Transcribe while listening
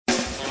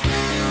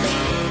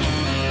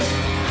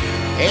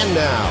And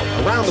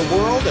now, around the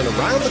world and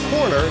around the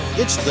corner,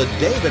 it's the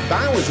David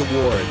Bowers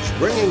Awards,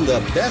 bringing the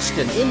best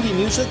in indie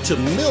music to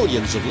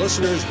millions of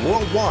listeners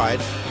worldwide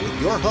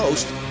with your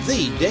host,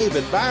 the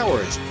David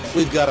Bowers.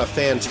 We've got a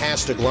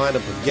fantastic lineup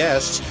of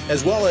guests,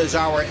 as well as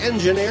our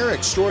engineer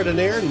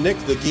extraordinaire, Nick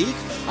the Geek,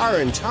 our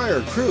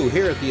entire crew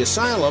here at the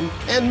Asylum,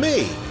 and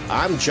me.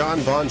 I'm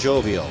John Bon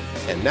Jovial.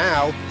 And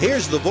now,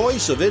 here's the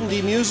voice of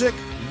indie music,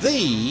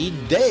 the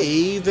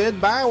David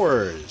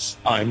Bowers.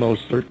 I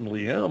most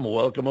certainly am.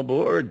 Welcome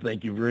aboard.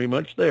 Thank you very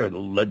much there, the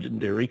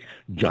legendary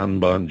John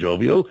Bon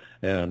Jovial.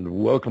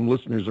 And welcome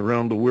listeners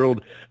around the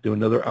world to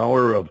another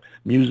hour of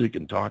music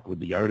and talk with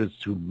the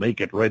artists who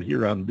make it right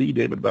here on the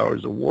David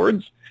Bowers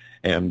Awards.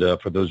 And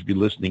for those of you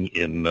listening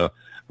in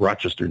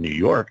Rochester, New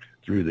York,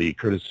 through the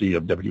courtesy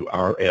of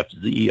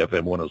WRFZ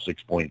FM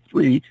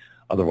 106.3,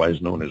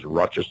 otherwise known as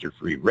Rochester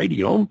Free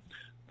Radio,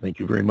 thank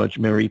you very much,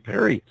 Mary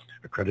Perry,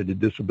 accredited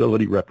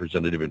disability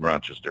representative in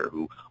Rochester,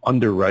 who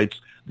underwrites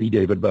the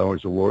David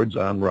Bowers Awards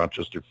on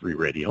Rochester Free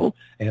Radio.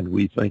 And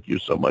we thank you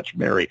so much,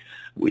 Mary.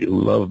 We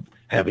love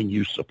having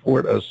you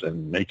support us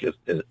and make us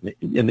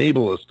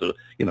enable us to,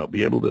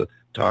 be able to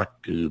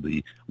talk to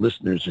the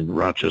listeners in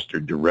Rochester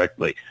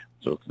directly.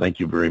 So thank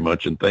you very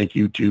much, and thank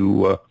you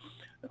to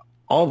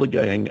all the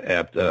gang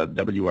at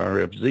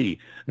WRFZ.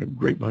 A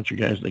great bunch of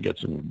guys. They got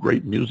some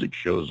great music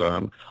shows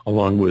on,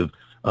 along with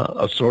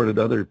assorted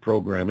other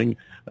programming.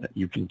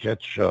 You can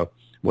catch,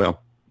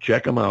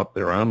 check them out.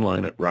 They're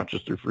online at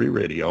Rochester Free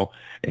Radio,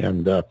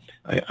 and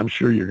I'm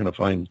sure you're going to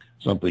find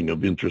something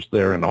of interest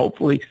there, and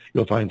hopefully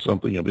you'll find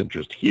something of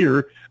interest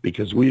here,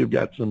 because we have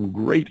got some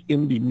great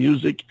indie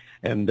music.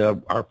 And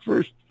our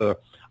first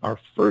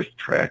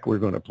track we're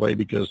going to play,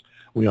 because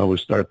we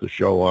always start the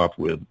show off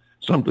with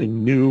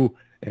something new,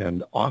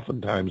 and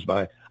oftentimes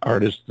by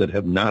artists that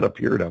have not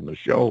appeared on the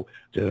show,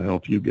 to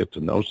help you get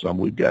to know some.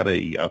 We've got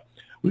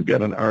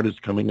an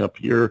artist coming up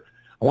here.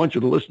 I want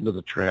you to listen to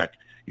the track.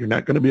 You're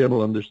not going to be able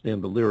to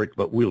understand the lyric,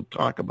 but we'll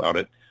talk about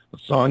it. The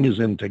song is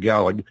in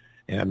Tagalog,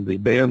 and the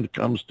band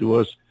comes to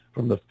us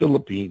from the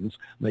Philippines.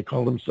 And they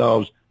call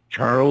themselves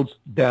Charles,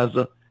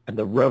 Daza, and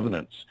the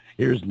Revenants.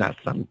 Here's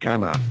Nasan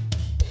Kana.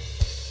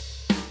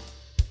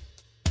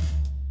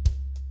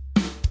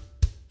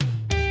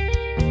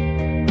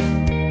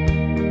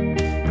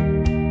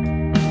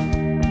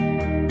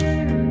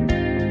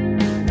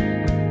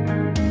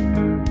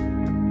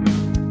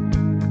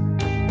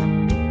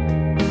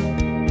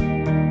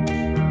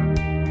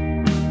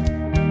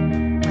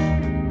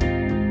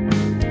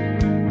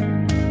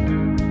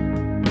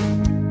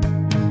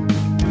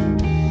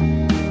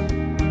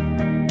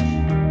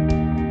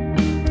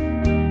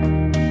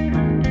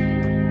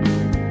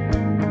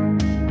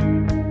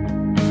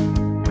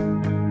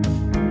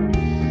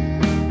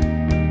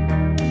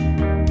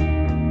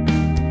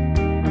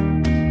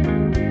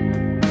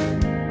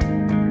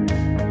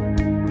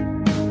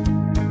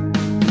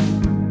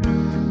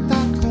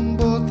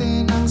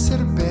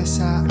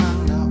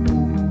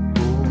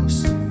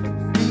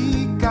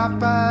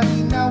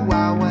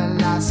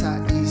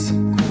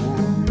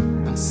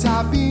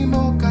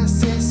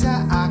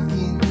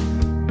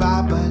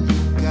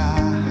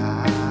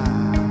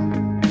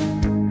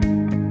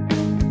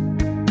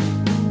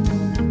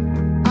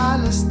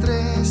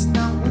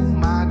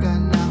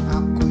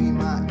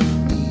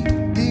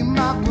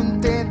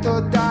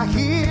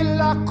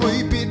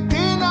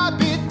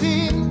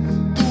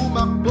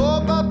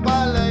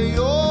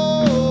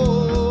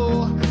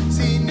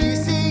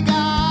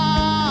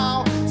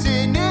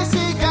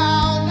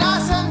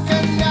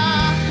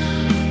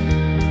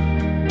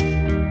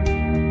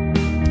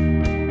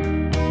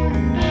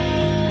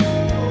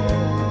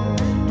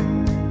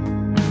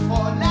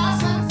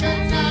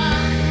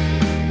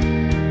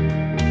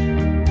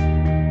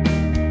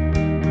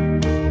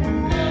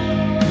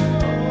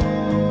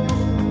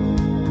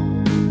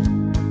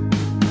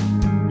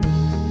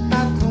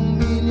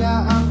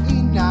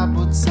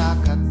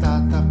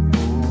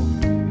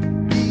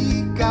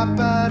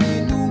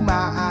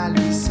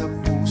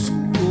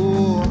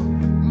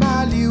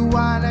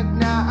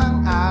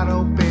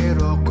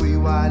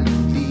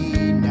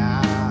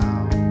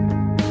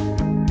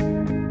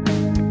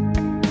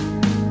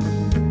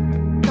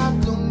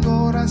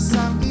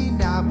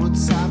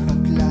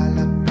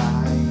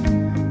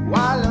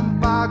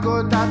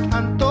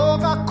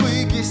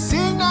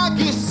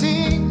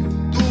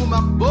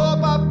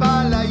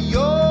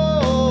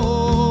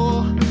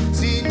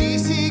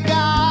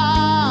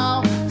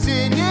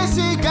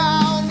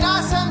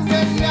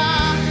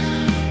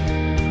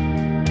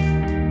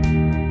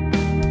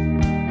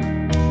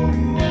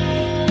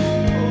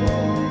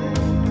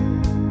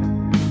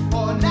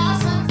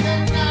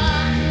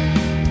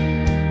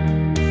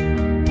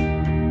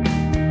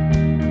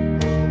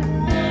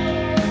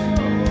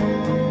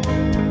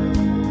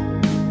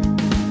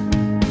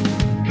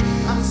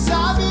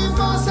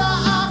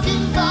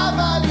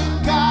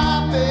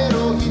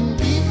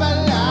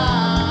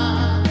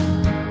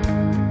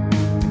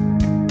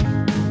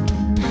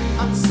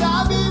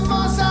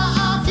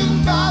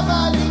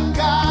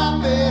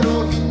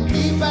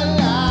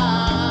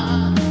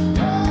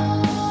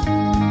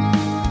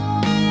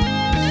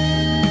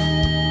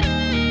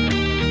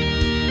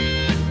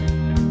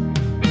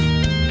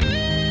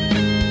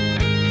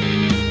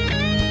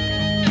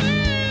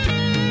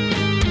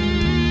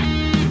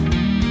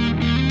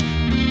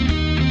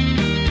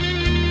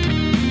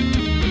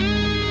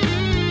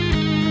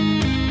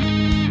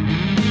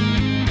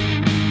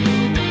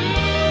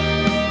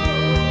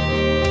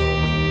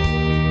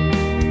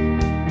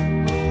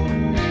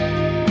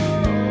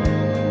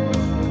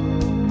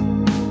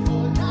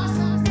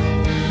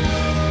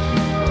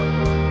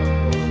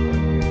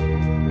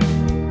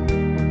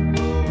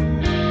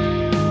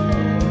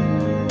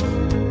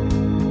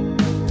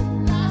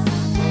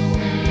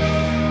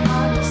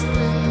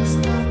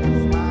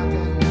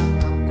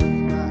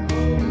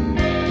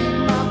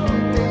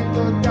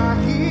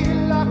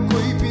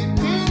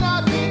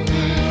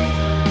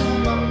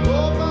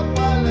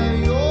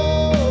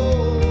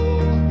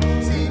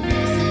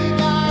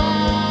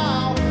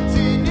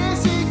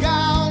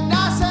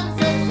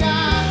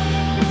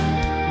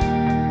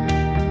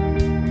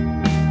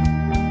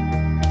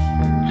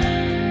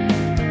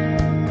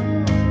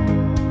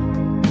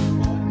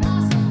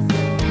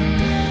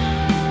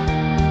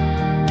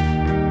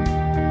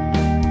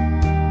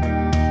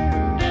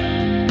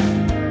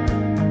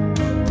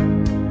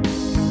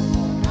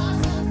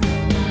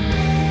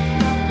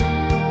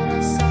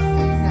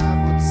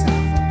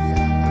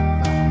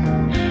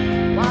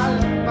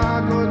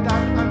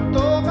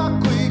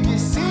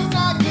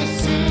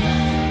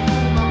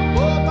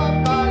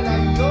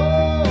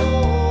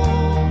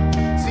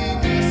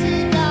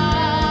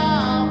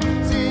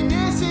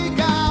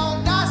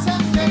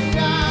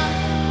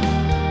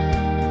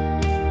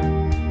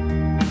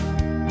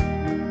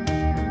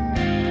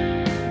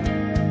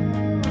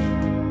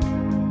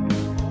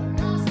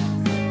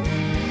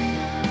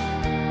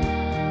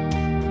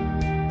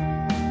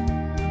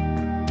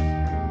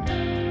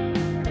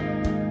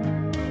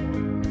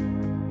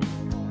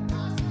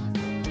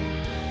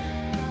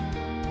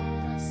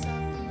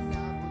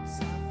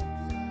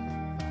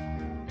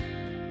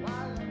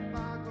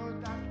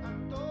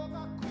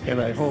 And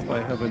I hope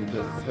I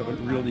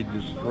haven't really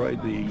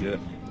destroyed the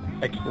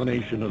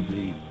explanation of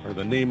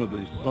the name of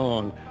the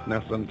song,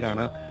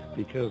 Nasankana,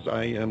 because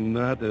I'm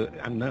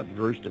not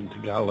versed in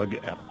Tagalog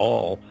at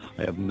all.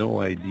 I have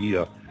no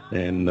idea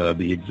and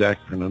the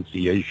exact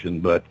pronunciation,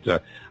 but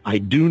I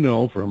do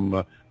know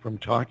from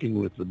talking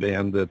with the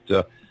band that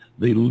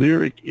the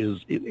lyric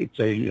it's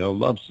a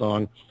love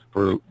song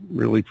for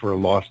a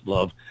lost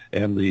love,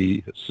 and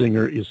the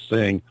singer is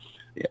saying,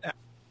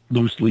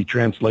 loosely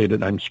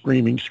translated, I'm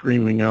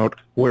screaming out,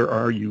 where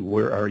are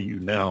you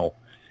now?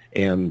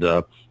 And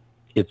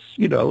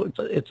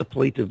it's a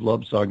plaintive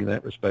love song in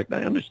that respect.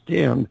 I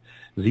understand,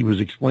 as he was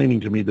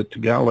explaining to me, that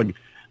Tagalog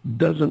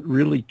doesn't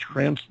really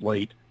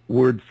translate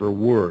word for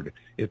word.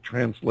 It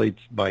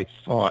translates by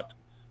thought.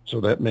 So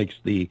that makes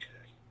the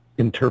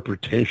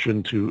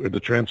translation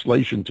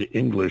to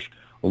English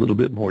a little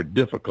bit more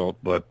difficult.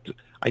 But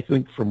I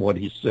think from what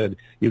he said,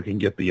 you can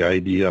get the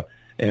idea.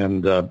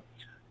 And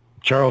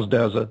Charles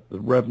Daza, the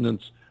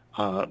Revenants,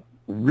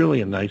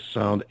 really a nice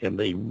sound, and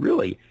they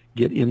really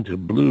get into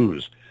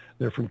blues.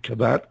 They're from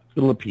Cavite,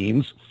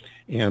 Philippines,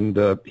 and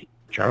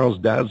Charles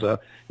Daza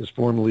is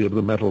formerly of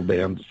the metal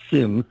band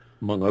Sin,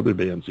 among other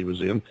bands he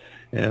was in,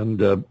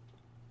 and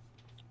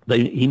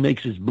he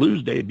makes his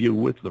blues debut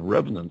with the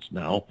Revenants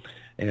now,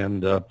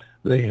 and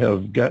they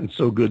have gotten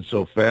so good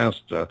so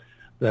fast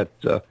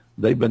that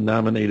they've been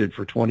nominated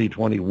for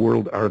 2020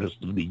 World Artist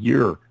of the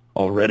Year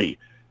already,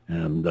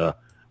 and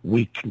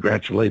we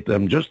congratulate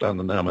them just on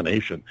the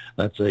nomination.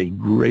 That's a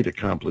great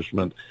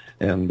accomplishment,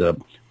 and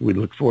we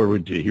look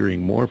forward to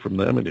hearing more from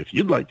them. And if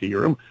you'd like to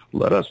hear them,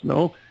 let us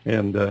know.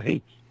 And,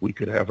 hey, we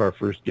could have our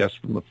first guest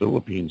from the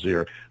Philippines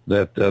here.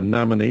 That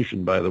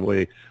nomination, by the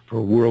way,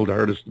 for World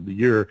Artist of the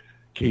Year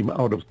came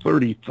out of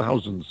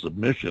 30,000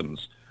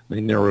 submissions. They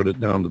narrowed it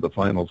down to the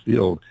final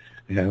field,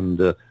 and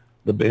the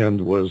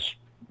band was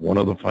one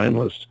of the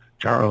finalists,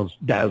 Charles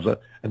Daza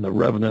and the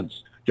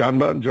Revenants. John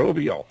Bon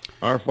Jovial,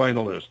 our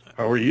finalist.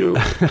 How are you?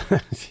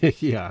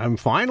 Yeah, I'm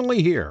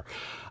finally here.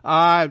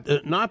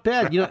 Not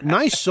bad.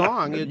 Nice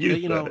song.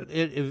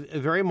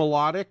 Very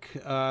melodic.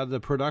 The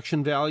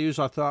production values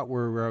I thought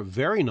were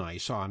very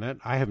nice on it.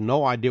 I have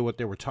no idea what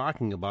they were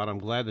talking about. I'm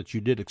glad that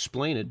you did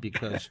explain it,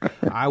 because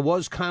I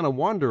was kind of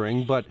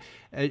wondering, but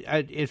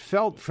it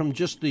felt from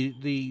just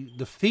the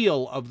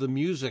feel of the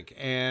music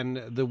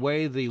and the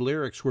way the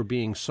lyrics were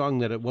being sung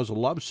that it was a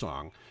love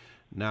song.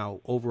 Now,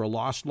 over a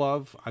lost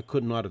love, I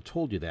could not have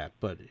told you that,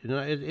 but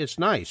it's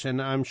nice,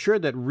 and I'm sure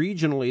that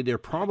regionally they're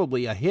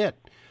probably a hit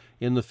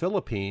in the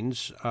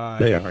Philippines.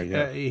 They are,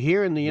 yeah.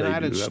 Here in the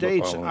United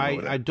States,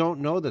 I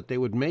don't know that they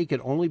would make it,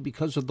 only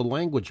because of the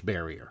language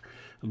barrier,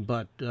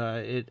 but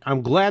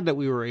I'm glad that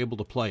we were able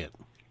to play it.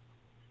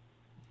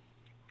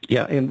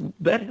 Yeah, and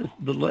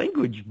the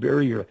language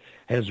barrier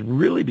has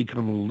really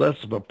become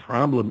less of a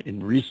problem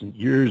in recent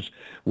years.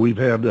 We've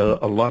had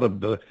a lot of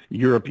the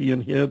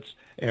European hits,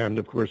 and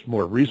of course,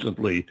 more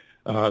recently,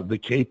 the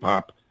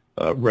K-pop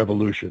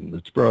revolution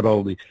that's brought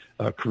all the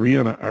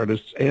Korean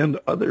artists and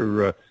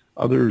other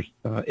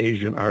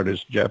Asian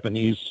artists,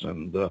 Japanese,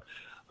 and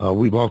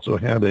we've also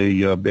had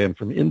a band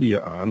from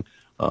India on.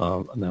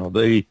 Now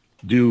they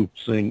do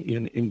sing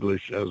in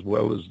English as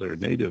well as their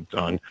native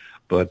tongue,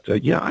 but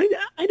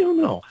I don't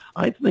know.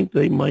 I think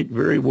they might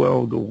very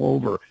well go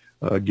over,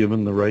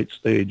 given the right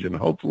stage, and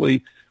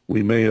hopefully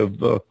we may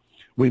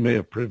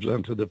have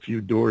presented a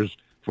few doors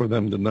for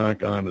them to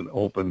knock on and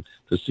open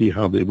to see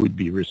how they would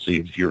be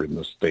received here in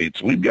the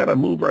States. We've got to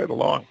move right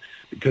along,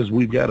 because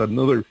we've got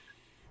another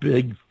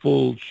big,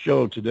 full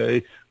show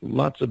today.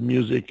 Lots of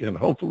music and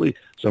hopefully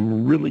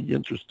some really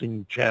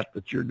interesting chat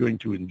that you're going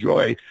to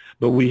enjoy.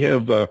 But we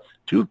have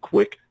two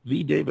quick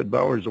The David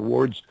Bowers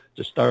Awards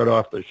to start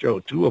off the show,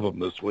 two of them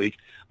this week.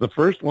 The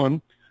first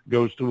one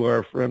goes to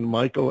our friend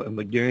Michael and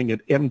the gang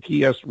at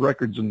MTS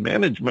Records and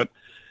Management,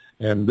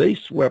 and they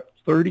swept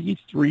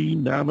 33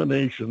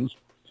 nominations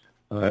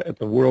at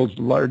the world's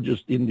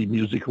largest indie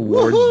music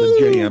awards, the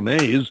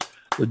JMAs,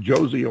 the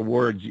Josie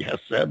Awards. Yes,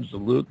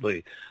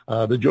 absolutely.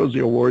 The Josie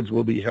Awards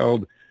will be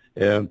held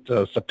at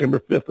September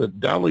 5th at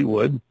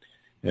Dollywood,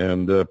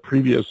 and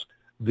previous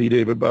The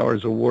David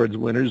Bowers Awards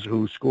winners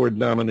who scored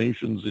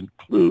nominations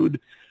include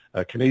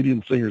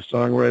Canadian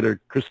singer-songwriter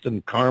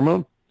Kristen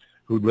Karma,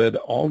 who led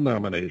all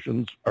nominees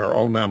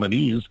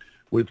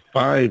with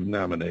 5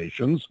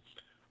 nominations,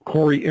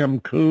 Corey M.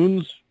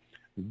 Coons,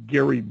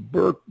 Gary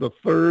Burke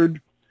III,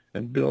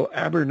 and Bill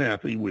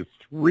Abernathy with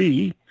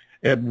 3,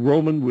 Ed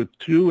Roman with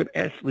 2, and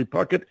Ashley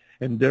Puckett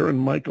and Darren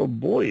Michael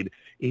Boyd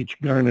each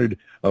garnered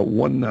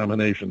 1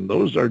 nomination.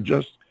 Those are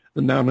just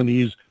the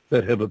nominees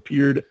that have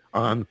appeared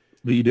on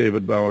the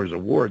David Bowers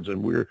Awards,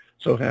 and we're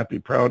so happy,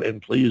 proud,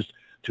 and pleased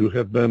to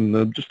have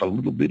been just a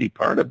little bitty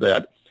part of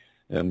that.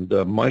 And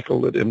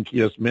Michael at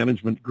MTS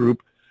Management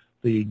Group,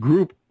 the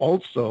group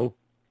also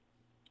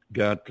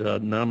got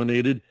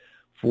nominated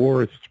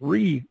for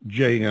 3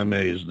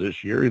 JMAs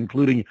this year,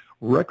 including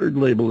Record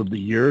Label of the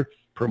Year,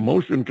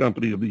 Promotion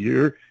Company of the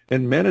Year,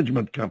 and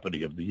Management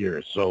Company of the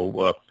Year.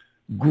 So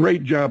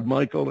Great job,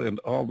 Michael, and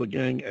all the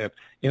gang at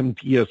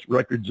MTS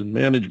Records and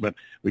Management.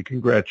 We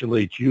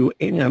congratulate you,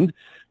 and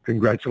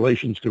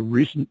congratulations to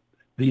recent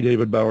The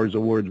David Bowers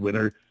Awards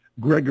winner,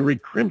 Gregory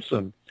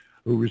Crimson,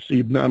 who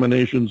received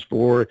nominations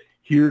for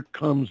Here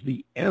Comes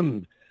the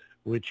End,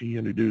 which he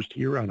introduced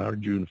here on our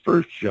June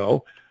 1st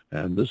show.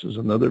 And this is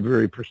another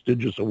very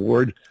prestigious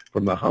award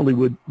from the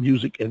Hollywood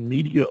Music and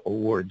Media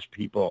Awards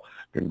people.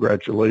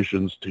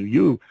 Congratulations to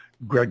you,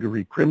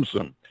 Gregory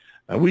Crimson.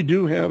 We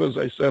do have, as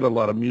I said, a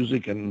lot of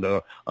music and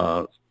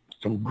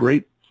some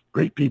great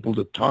people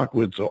to talk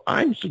with. So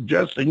I'm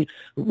suggesting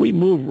we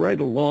move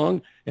right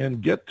along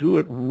and get to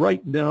it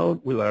right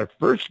now with our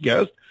first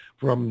guest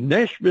from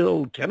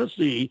Nashville,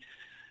 Tennessee.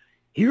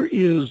 Here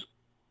is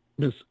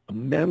Miss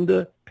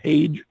Amanda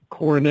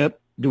Paige-Cornett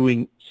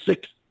doing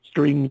Six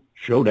String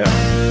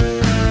Showdown.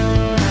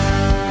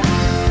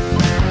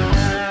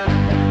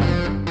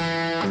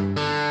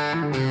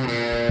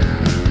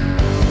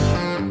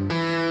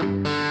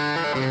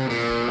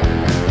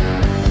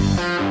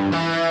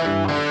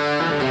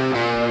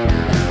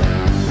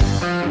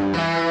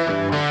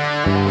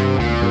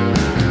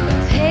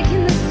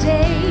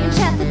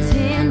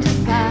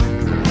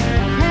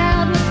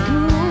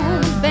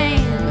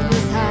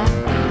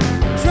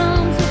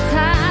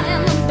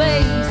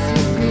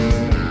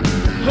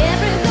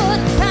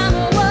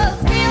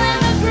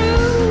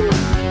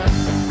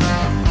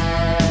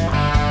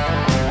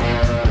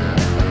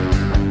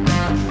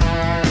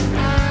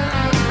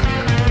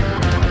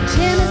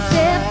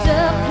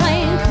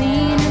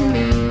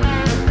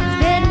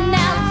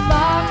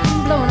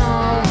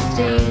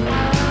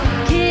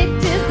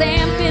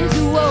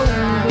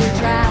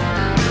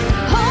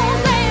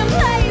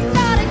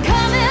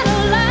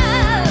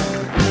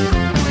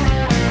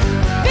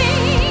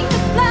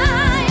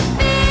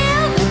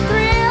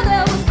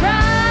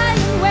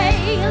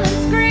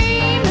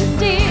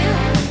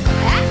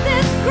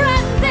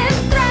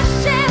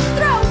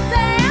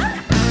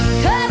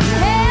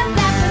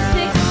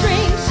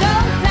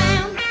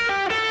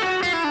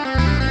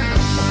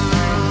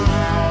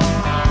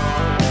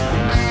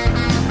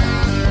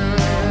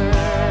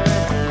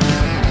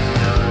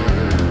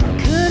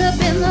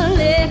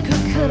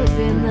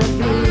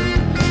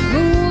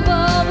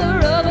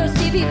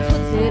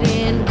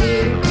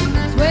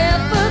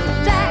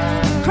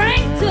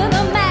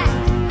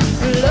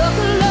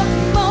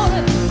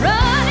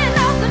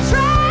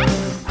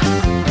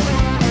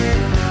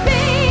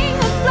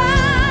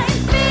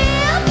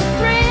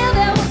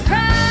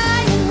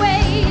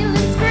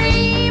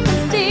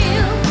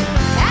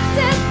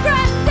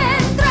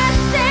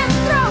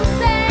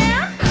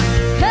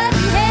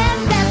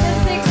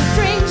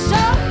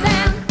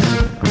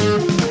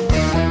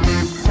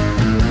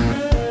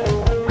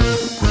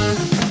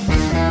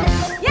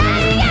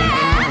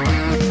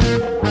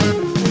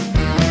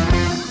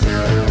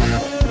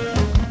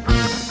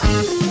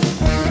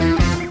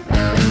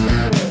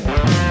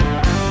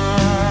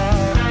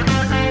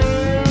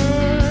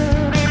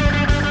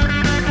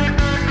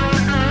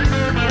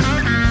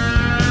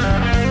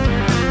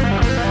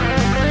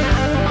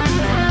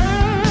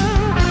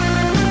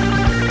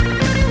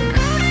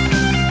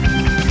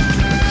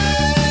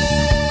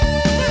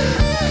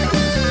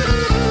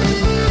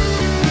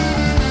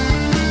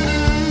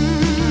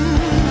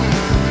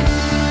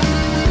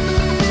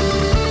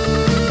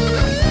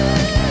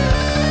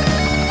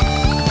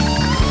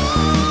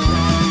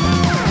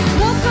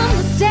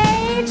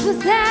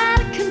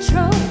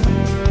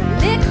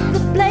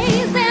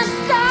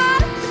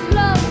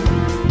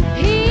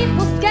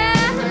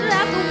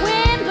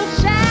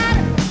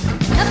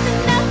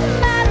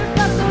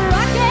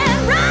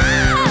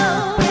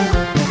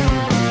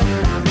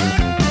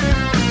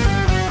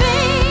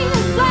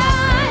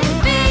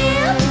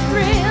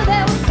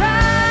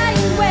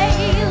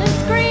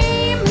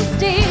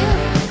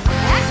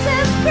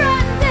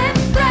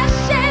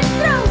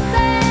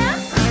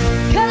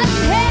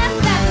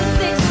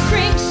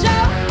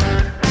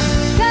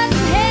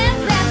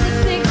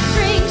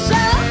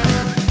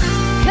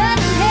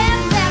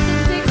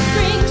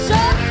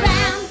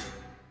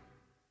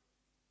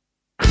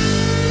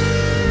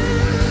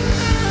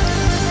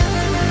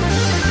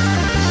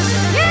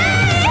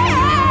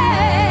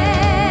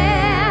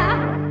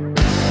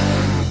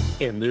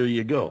 And there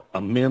you go,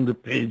 Amanda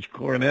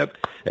Paige-Cornett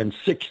and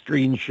Six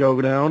String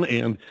Showdown.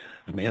 And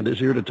Amanda's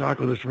here to talk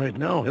with us right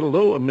now.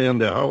 Hello,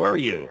 Amanda. How are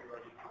you?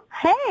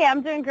 Hey,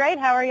 I'm doing great.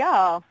 How are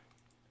y'all?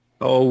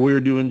 Oh,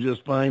 we're doing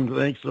just fine.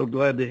 Thanks. So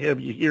glad to have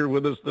you here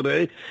with us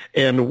today.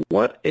 And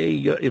what a,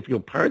 if you'll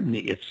pardon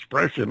the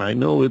expression, I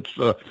know it's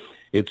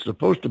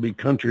supposed to be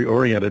country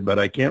oriented, but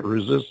I can't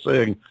resist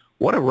saying,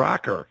 what a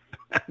rocker.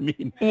 I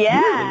mean, yeah,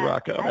 you really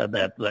rock out on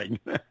that thing.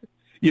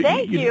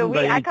 Thank you.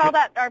 I call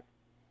that our,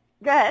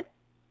 go ahead.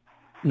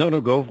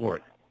 No, go for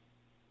it.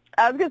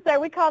 I was going to say,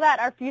 we call that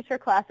our future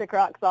classic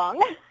rock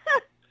song.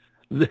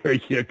 There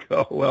you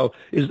go. Well,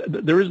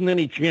 there isn't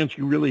any chance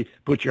you really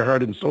put your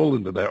heart and soul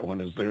into that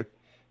one, is there?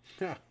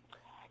 Yeah.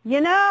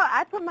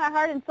 I put my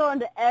heart and soul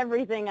into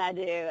everything I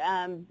do.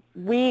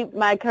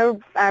 My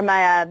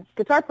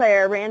guitar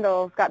player,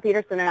 Randall Scott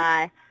Peterson, and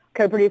I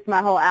co-produced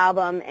my whole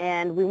album,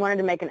 and we wanted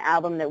to make an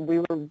album that we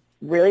were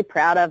really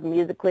proud of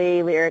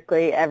musically,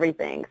 lyrically,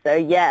 everything. So,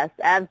 yes,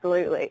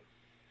 absolutely.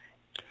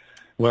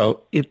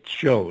 Well, it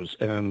shows,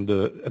 and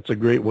it's a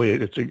great way.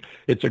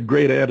 It's a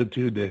great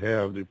attitude to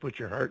have, to put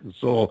your heart and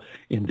soul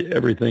into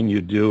everything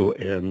you do,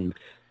 and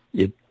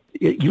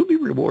you'll be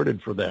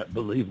rewarded for that,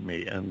 believe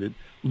me. And it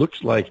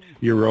looks like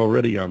you're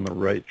already on the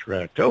right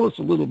track. Tell us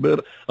a little bit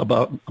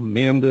about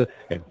Amanda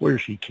and where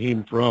she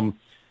came from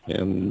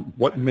and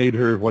what made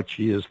her what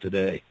she is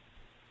today.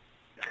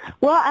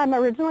 Well, I'm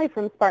originally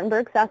from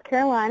Spartanburg, South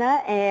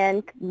Carolina,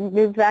 and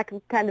moved back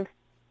kind of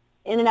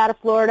in and out of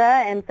Florida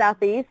and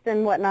Southeast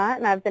and whatnot,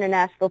 and I've been in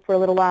Nashville for a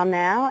little while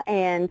now,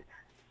 and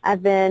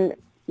I've been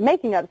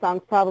making up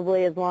songs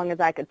probably as long as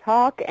I could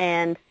talk,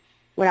 and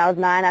when I was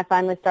 9, I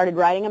finally started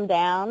writing them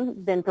down,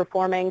 been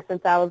performing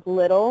since I was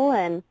little,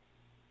 and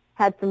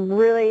had some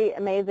really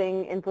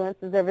amazing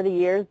influences over the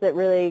years that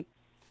really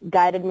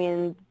guided me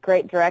in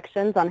great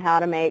directions on how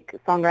to make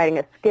songwriting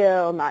a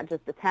skill, not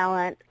just a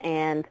talent,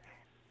 and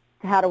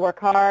how to work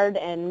hard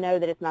and know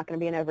that it's not going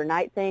to be an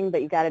overnight thing,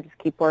 but you got to just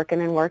keep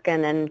working and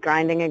working and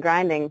grinding and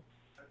grinding.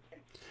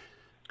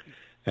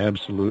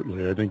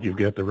 Absolutely. I think you've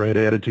got the right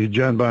attitude,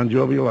 John Bon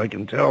Jovial. I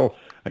can tell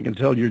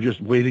you're just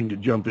waiting to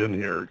jump in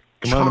here.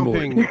 Come on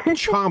aboard.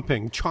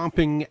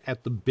 Chomping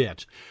at the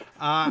bit.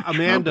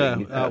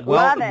 Amanda,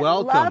 welcome.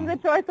 Love the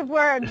choice of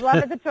words.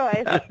 Love the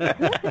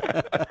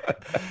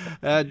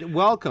choice.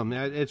 Welcome.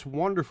 It's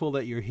wonderful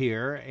that you're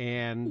here,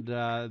 and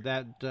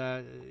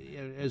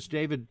as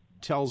David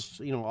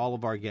tells all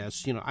of our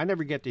guests, I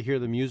never get to hear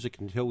the music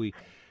until we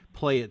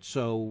play it,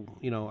 so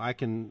I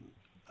can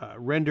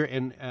render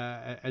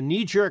a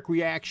knee-jerk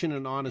reaction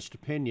and honest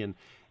opinion.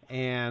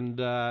 And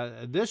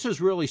this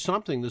is really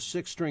something, the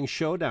six-string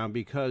showdown,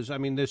 because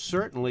there's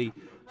certainly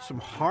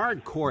some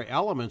hardcore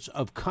elements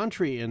of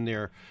country in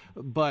there,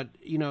 but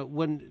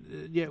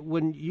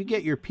when you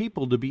get your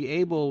people to be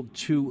able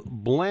to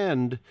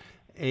blend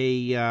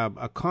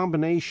a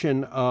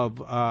combination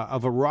of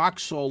a rock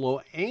solo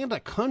and a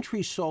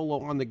country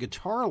solo on the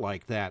guitar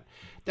like that,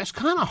 that's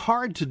kind of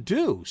hard to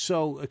do.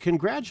 So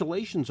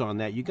congratulations on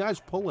that. You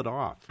guys pull it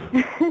off.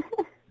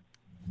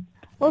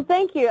 Well,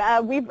 thank you. I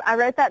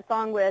wrote that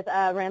song with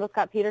Randall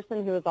Scott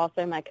Peterson, who is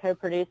also my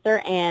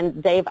co-producer,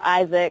 and Dave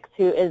Isaacs,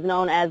 who is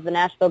known as the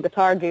Nashville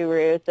Guitar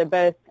Guru. So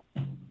both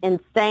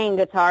insane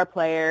guitar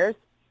players.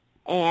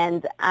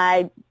 And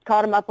I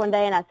called him up one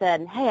day and I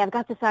said, "Hey, I've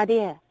got this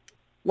idea.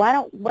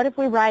 What if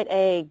we write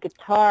a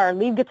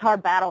lead guitar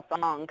battle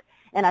song?"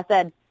 And I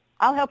said,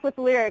 "I'll help with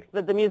the lyrics,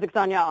 but the music's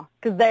on y'all,"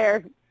 because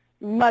they're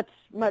much,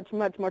 much,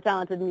 much more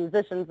talented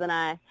musicians than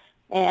I.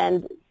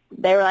 And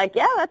they were like,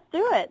 "Yeah, let's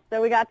do it."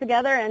 So we got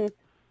together, and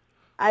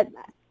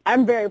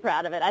I'm very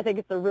proud of it. I think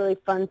it's a really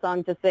fun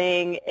song to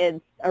sing.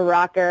 It's a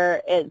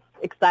rocker. It's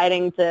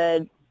exciting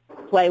to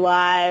play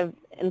live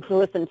and to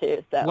listen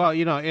to. So. Well,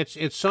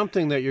 it's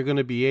something that you're going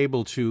to be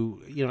able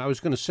to, I was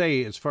going to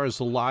say, as far as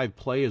the live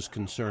play is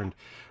concerned,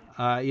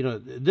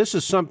 this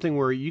is something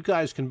where you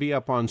guys can be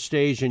up on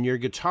stage and your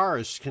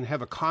guitarists can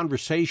have a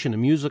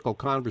musical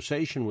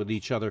conversation with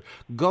each other,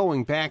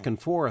 going back and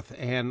forth.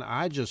 And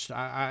I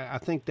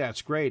think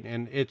that's great.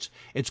 And it's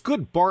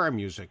good bar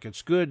music.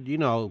 It's good,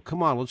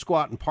 come on, let's go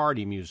out and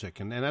party music.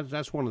 And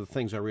that's one of the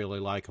things I really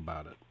like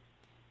about it.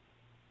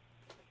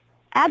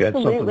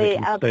 Absolutely.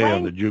 Something that can stay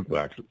on the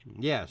jukebox.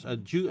 Yes.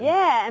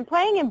 Yeah, and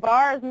playing in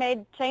bars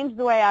changed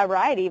the way I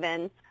write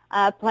even.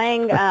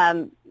 Playing,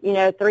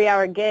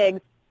 3-hour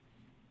gigs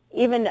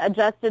even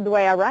adjusted the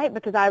way I write,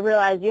 because I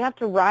realized you have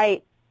to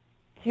write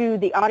to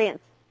the audience.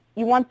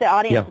 You want the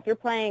audience, if you're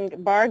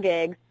playing bar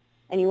gigs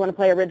and you want to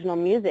play original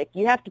music,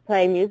 you have to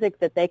play music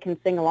that they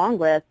can sing along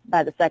with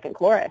by the second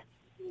chorus.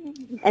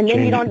 And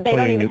then they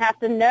don't even have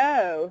to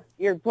know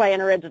you're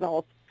playing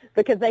originals,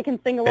 because they can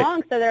sing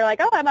along, so they're like,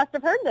 "Oh, I must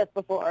have heard this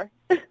before."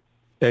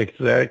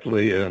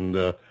 Exactly, and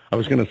I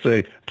was going to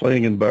say,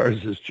 playing in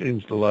bars has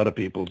changed a lot of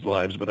people's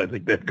lives, but I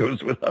think that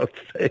goes without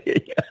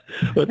saying.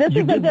 But this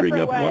you is did a bring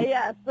different up way,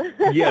 yes.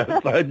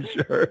 Yes, I'm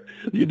sure.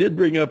 You did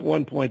bring up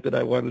one point that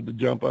I wanted to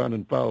jump on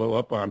and follow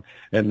up on,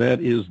 and that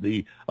is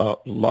the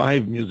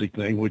live music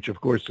thing, which,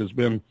 of course, has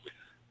been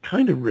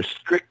kind of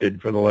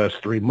restricted for the last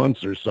 3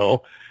 months or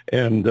so.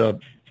 And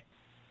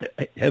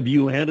have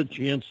you had a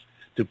chance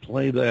to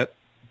play that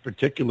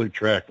particular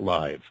track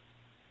live?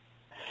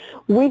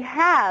 We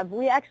have.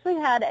 We actually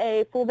had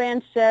a full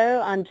band show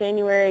on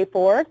January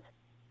 4th,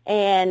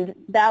 and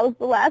that was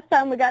the last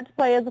time we got to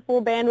play as a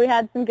full band. We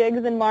had some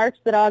gigs in March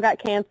that all got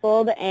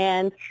canceled,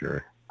 and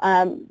sure.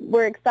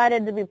 We're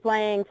excited to be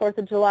playing 4th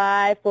of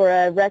July for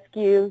a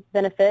rescue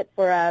benefit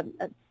for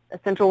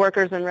essential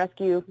workers and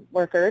rescue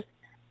workers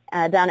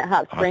down at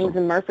Hot Springs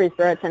in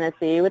Murfreesboro,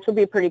 Tennessee, which will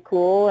be pretty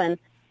cool, and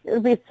it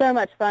will be so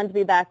much fun to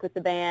be back with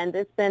the band.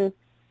 It's been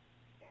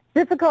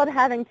difficult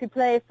having to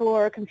play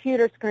for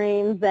computer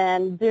screens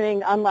and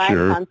doing online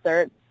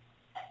concerts,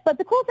 But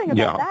the cool thing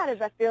about that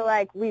is I feel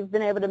like we've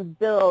been able to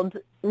build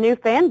new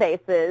fan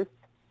bases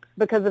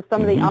because of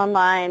some of the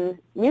online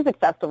music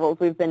festivals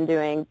we've been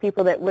doing.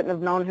 People that wouldn't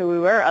have known who we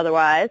were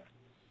otherwise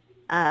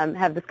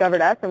have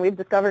discovered us, and we've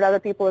discovered other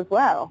people as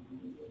well.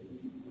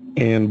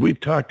 And we've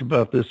talked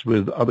about this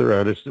with other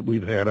artists that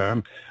we've had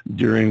on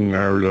during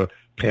our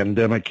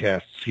pandemic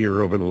casts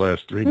here over the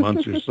last 3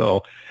 months or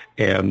so.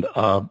 And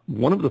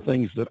one of the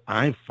things that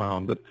I've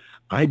found that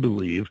I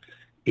believe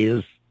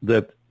is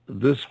that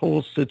this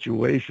whole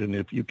situation,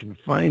 if you can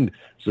find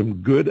some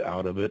good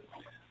out of it,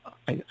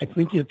 I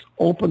think it's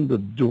opened the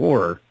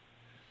door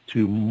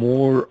to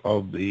more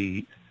of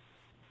the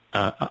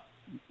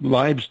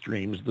live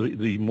streams,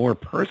 the more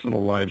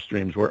personal live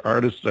streams where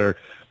artists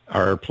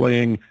are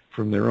playing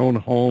from their own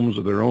homes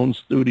or their own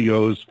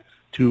studios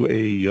to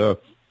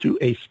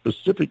a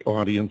specific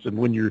audience. And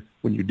when you're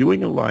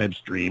doing a live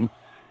stream,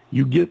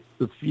 you get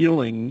the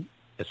feeling,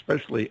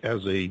 especially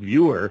as a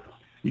viewer,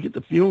 you get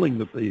the feeling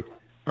that the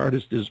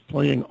artist is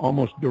playing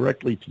almost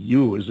directly to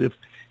you, as if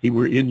he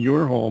were in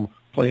your home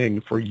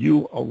playing for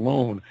you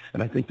alone.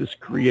 And I think this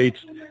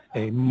creates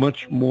a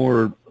much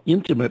more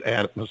intimate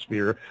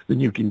atmosphere than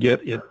you can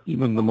get at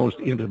even the most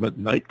intimate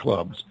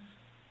nightclubs.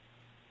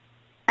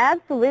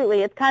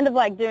 Absolutely. It's kind of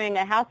like doing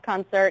a house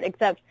concert,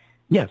 except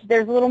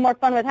there's a little more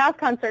fun with house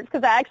concerts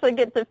because I actually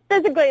get to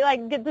physically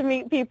get to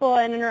meet people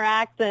and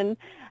interact. And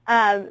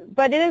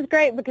but it is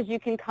great because you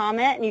can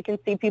comment and you can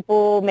see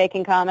people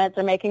making comments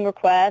or making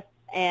requests.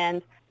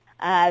 And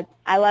I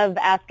love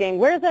asking,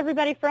 where's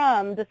everybody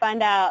from, to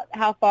find out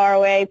how far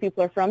away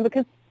people are from,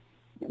 because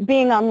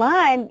being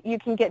online, you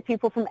can get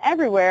people from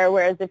everywhere,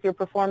 whereas if you're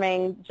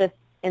performing just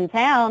in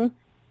town,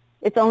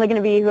 it's only going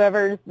to be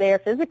whoever's there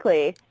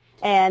physically.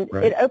 And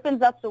it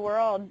opens up the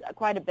world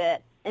quite a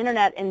bit.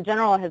 Internet in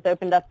general has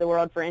opened up the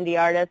world for indie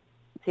artists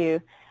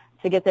to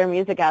get their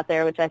music out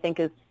there, which I think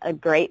is a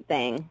great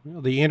thing.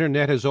 Well, the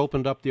Internet has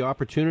opened up the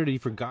opportunity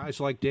for guys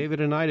like David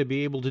and I to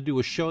be able to do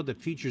a show that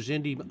features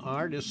indie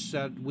artists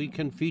that we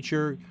can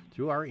feature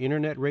through our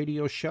Internet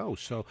radio show.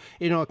 So,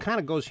 it kind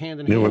of goes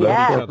hand in hand with each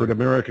other. Corporate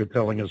America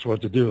telling us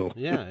what to do.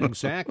 Yeah,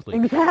 exactly.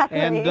 Exactly.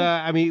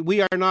 And,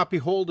 we are not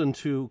beholden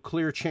to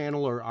Clear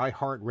Channel or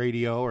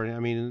iHeartRadio, or,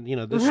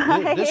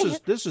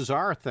 this is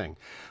our thing.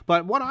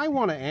 But what I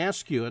want to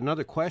ask you,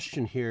 another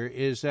question here,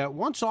 is that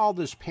once all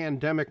this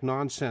pandemic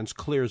nonsense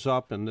clears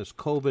up and this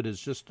COVID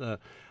is just a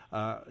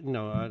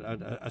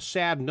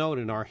sad note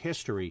in our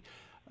history,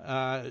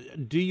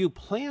 do you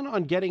plan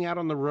on getting out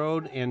on the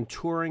road and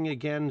touring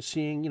again,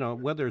 seeing,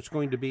 whether it's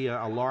going to be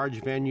a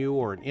large venue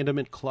or an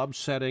intimate club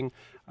setting?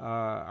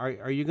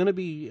 Are you going to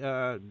be,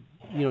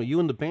 you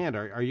and the band,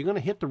 are you going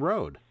to hit the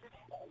road?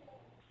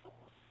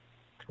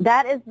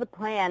 That is the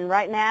plan.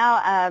 Right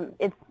now,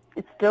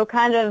 it's still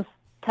kind of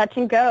touch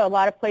and go. A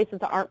lot of places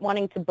aren't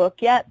wanting to book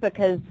yet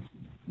because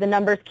the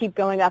numbers keep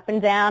going up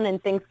and down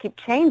and things keep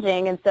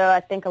changing. And so I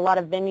think a lot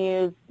of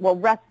venues,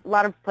 a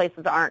lot of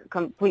places aren't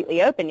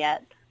completely open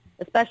yet,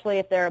 especially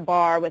if they're a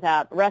bar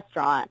without a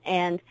restaurant.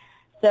 And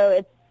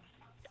so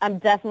I'm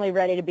definitely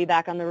ready to be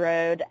back on the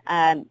road.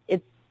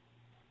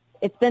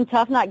 It's been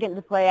tough not getting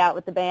to play out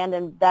with the band,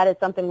 and that is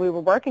something we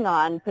were working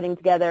on, putting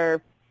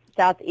together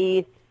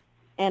Southeast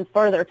and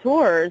further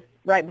tours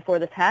right before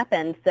this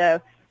happened.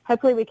 So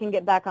hopefully we can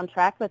get back on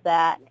track with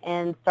that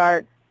and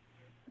start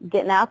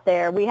getting out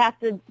there. We have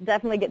to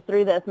definitely get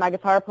through this. My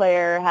guitar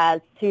player has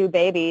 2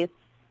 babies.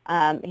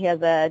 He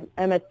has a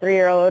almost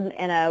 3-year-old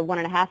and a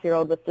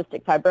 1.5-year-old with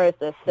cystic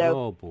fibrosis. So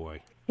oh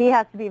boy, he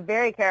has to be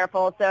very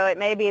careful. So it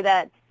may be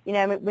that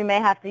we may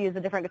have to use a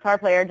different guitar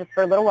player just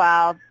for a little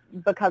while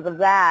because of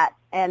that,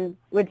 and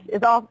which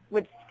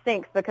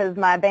stinks because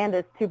my band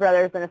is 2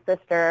 brothers and a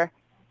sister,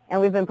 and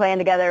we've been playing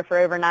together for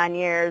over 9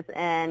 years,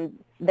 and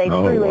they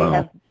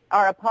truly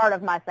are a part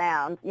of my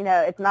sound.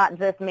 It's not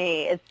just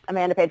me. It's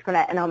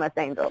AmandaPageCornett and Almost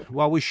Angels.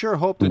 Well, we sure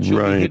hope that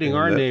you'll be hitting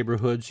our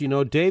neighborhoods.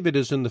 David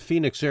is in the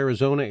Phoenix,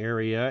 Arizona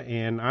area,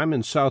 and I'm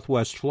in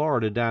Southwest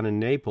Florida down in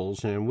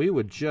Naples, and we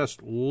would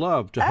just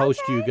love to host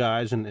you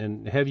guys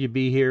and have you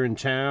be here in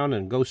town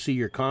and go see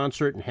your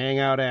concert and hang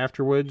out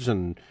afterwards,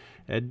 and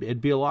it'd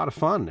be a lot of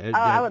fun.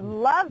 I would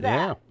love that.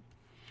 Yeah.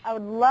 I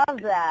would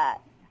love that.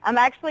 I'm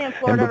actually in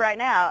Florida right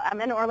now. I'm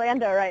in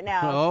Orlando right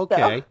now.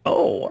 Okay. So.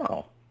 Oh,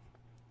 wow.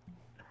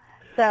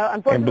 So,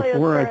 unfortunately,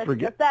 it's for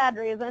a sad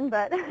reason,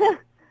 but...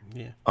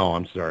 Yeah. Oh,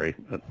 I'm sorry.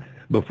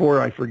 Before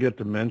I forget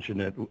to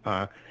mention it,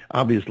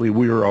 obviously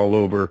we are all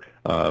over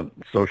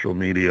social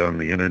media on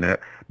the Internet,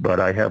 but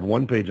I have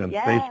one page on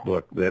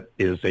Facebook that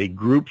is a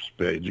groups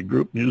page, a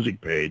group music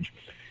page,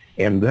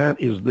 and that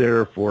is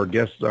there for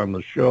guests on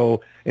the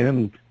show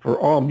and for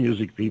all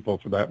music people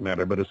for that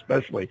matter, but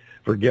especially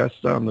for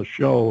guests on the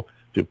show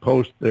to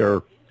post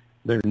their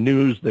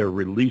news, their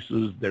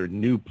releases, their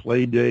new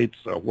play dates,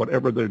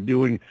 whatever they're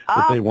doing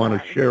that they want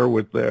to share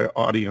with their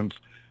audience.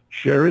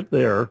 Share it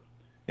there.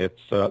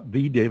 It's the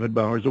David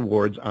Bowers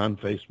Awards on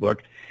Facebook,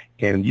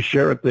 and you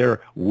share it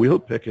there. We'll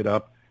pick it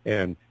up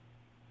and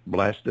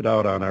blast it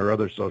out on our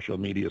other social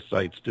media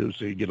sites too,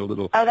 so you get a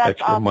little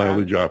extra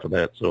mileage off of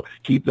that. So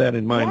keep that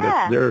in mind.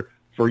 That's there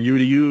for you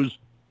to use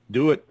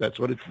Do it. That's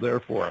what it's there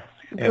for.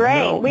 And Great.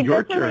 now, We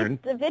your just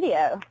released the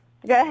video.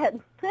 Go ahead.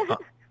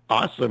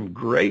 Awesome.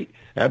 Great.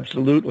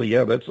 Absolutely.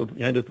 Yeah, that's the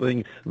kind of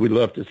thing we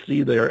love to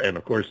see there. And,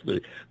 of course,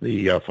 the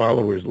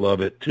followers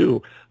love it,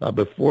 too.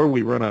 Before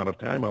we run out of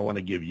time, I want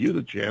to give you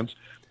the chance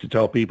to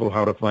tell people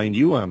how to find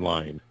you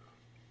online.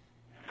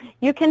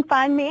 You can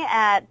find me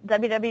at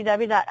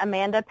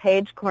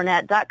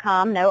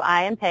www.AmandaPageCornett.com, no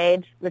I in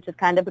Page, which has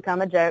kind of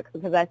become a joke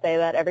because I say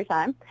that every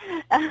time.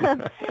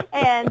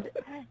 And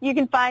you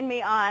can find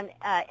me on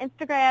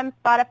Instagram,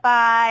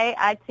 Spotify,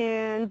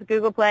 iTunes,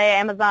 Google Play,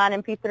 Amazon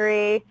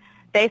MP3,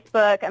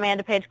 Facebook,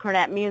 Amanda Page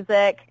Cornett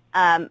Music,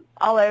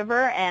 all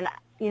over. And,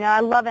 you know, I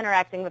love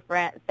interacting with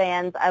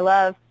fans. I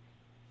love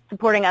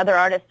supporting other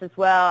artists as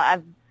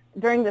well.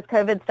 During this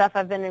COVID stuff,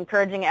 I've been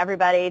encouraging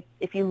everybody,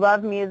 if you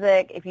love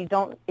music, if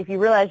you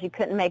realize you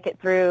couldn't make it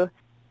through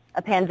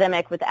a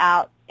pandemic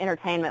without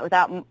entertainment,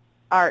 without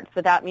arts,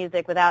 without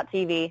music, without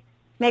TV,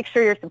 make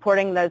sure you're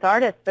supporting those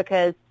artists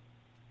because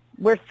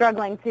we're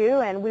struggling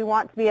too, and we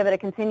want to be able to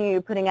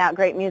continue putting out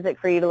great music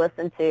for you to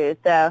listen to.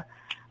 So,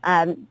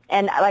 and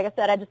like I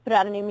said, I just put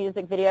out a new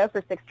music video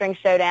for Six String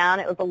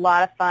Showdown. It was a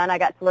lot of fun. I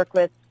got to work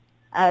with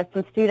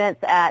some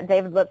students at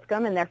David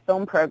Lipscomb in their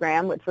film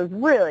program, which was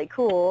really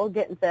cool,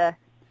 getting to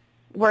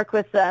work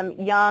with some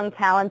young,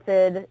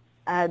 talented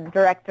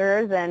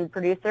directors and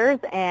producers,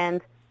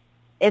 and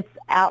it's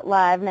out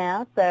live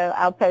now, so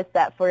I'll post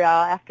that for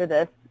y'all after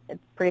this. It's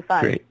pretty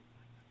fun. Great.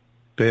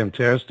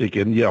 Fantastic.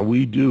 And yeah,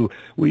 we do.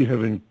 We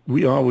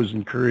always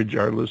encourage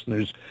our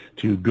listeners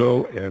to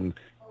go and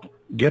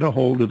get a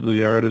hold of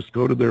the artist,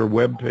 go to their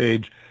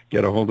webpage,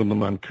 get a hold of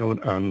them on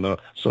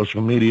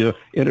social media,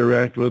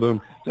 interact with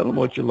them, tell them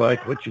what you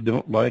like, what you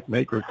don't like,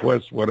 make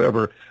requests,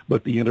 whatever.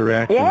 But the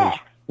interaction is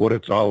what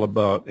it's all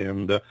about.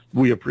 And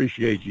we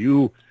appreciate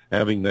you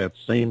having that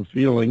same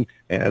feeling,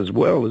 as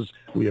well as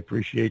we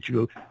appreciate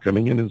you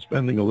coming in and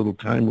spending a little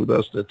time with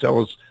us to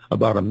tell us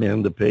about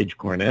Amanda Page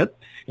Cornett.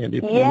 And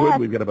if you would,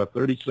 we've got about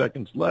 30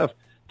 seconds left.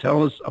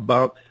 Tell us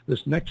about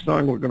this next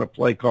song we're going to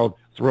play called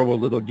Throw a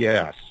Little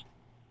Gas.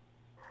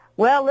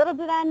 Well, little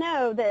did I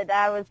know that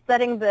I was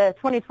setting the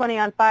 2020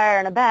 on fire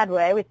in a bad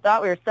way. We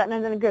thought we were setting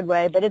it in a good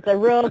way, but it's a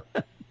real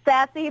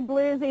sassy,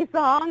 bluesy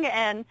song,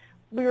 and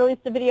we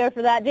released a video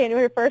for that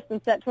January 1st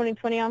and set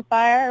 2020 on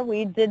fire.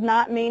 We did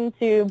not mean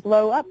to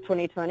blow up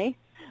 2020,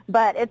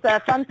 but it's a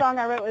fun song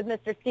I wrote with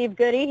Mr. Steve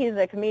Goody. He's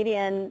a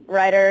comedian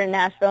writer in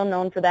Nashville,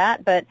 known for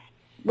that, but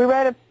we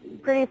wrote a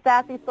pretty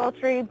sassy,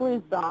 sultry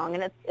blues song,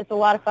 and it's a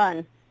lot of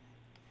fun.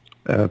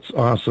 That's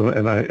awesome,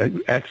 and I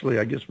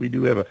guess we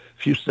do have a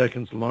few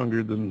seconds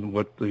longer than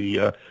what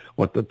the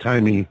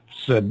timing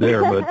said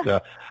there,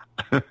 but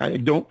I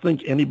don't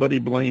think anybody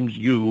blames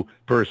you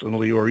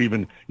personally or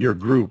even your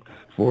group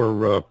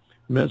for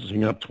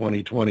messing up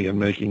 2020 and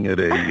making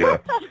it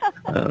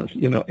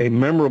a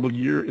memorable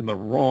year in the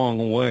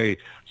wrong way.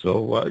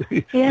 So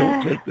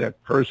don't take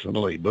that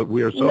personally. But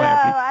we are so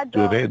happy to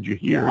have had you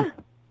here.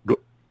 Yeah.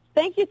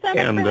 Thank you so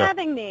much for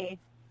having me.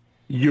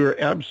 You're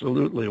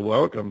absolutely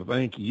welcome.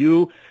 Thank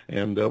you.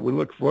 And we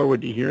look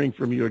forward to hearing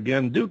from you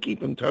again. Do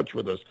keep in touch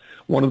with us.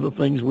 One of the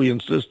things we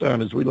insist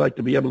on is we like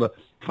to be able to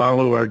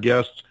follow our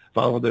guests,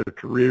 follow their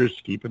careers,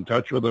 keep in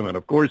touch with them, and,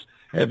 of course,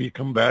 have you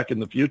come back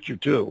in the future,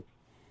 too.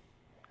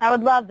 I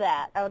would love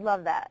that.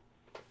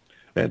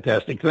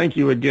 Fantastic. Thank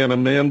you again,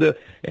 Amanda.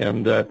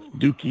 And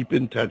do keep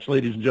in touch,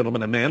 ladies and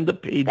gentlemen. Amanda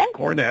Page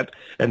Cornett,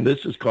 and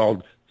this is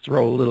called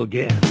Throw a Little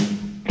Gas.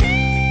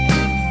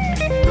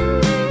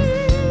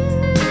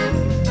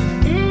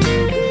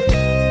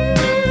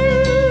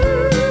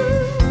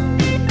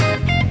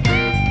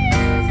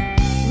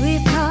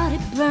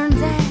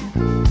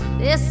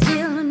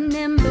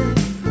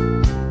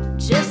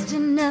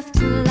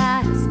 To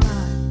light a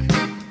spark.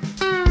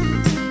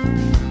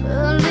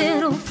 A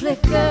little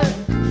flicker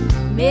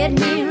made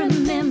me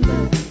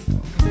remember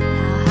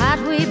how hot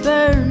we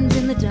burned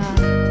in the dark.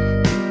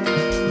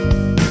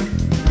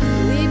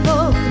 We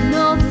both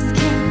know this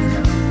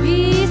can't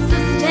be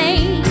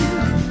sustained.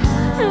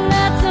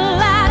 Let's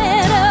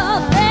light it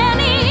up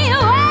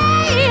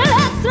anyway.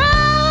 Let's throw a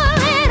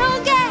little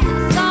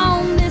gas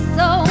on this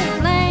old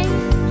flame.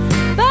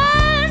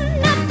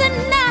 Burn up the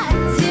night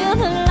till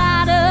the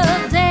light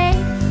of day.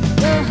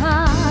 The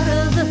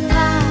hotter the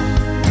fire,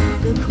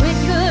 the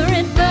quicker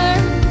it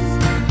burns.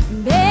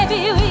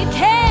 Baby, we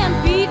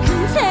can't be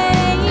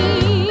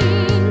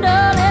contained.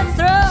 Oh, let's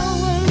throw a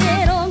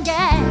little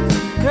gas,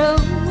 throw a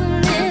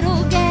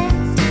little gas,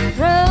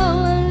 throw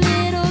a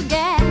little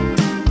gas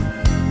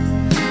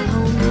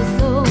on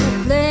this old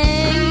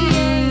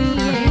flame,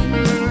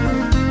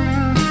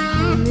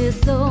 on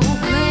this old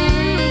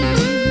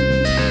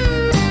flame.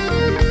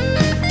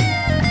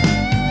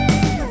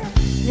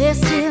 There's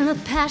still a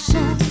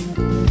passion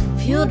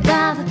fueled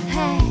by the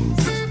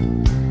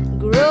past,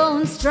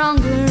 growing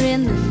stronger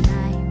in the night.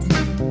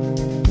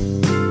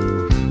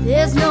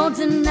 There's no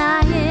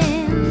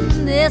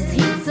denying this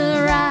heat's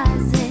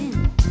arising,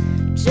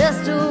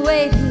 just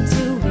waiting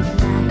to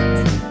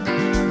ignite.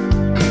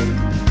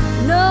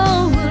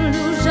 No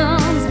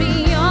illusions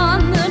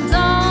beyond the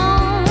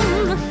dawn.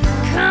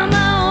 Come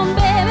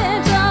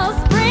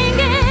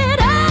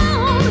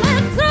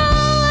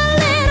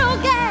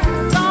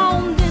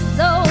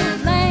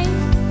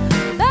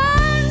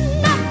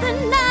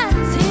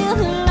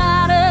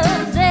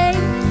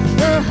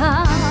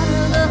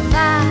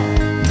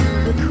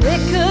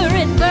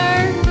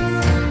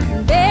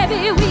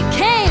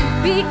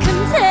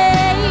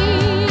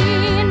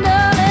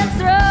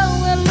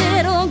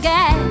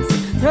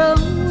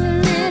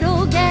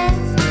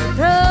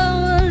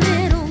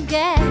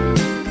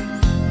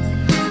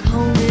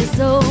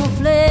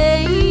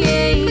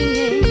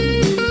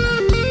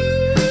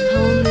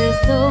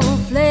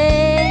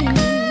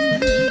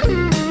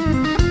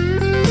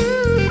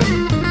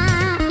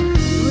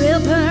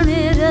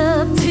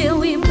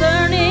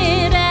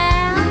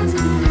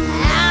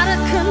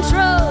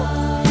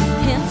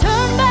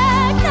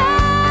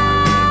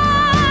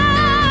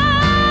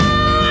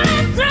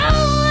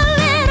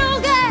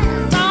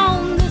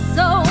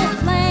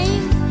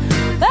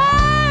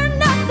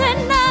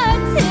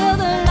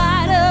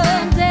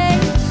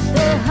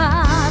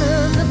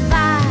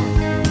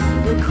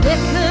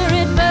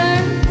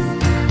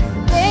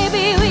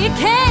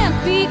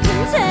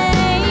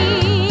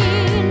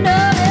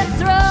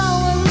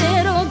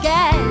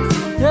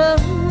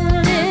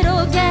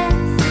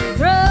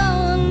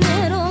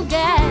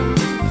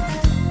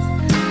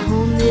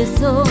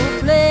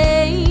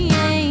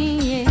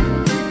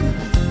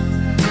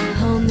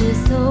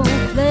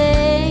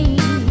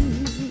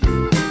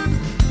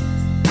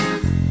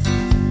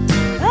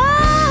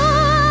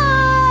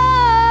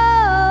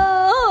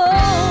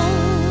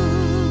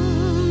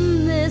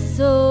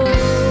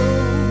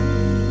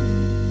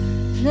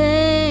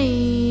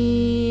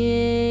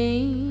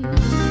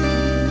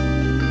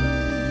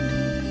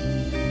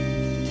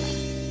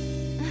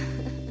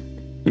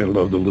I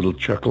love the little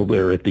chuckle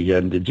there at the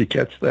end. Did you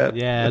catch that?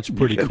 Yeah, it's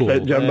pretty cool.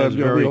 That, John That's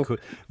very cool.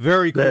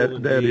 Very cool.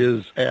 That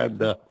is,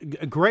 and a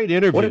great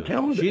interview. What a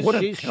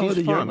talented,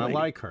 she's fun. I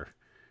like her.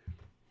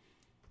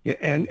 Yeah,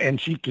 and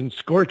she can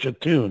scorch a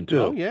tune too.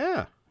 Oh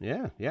yeah.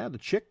 The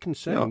chick can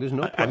sing. No, there's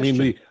no question. I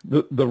mean,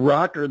 the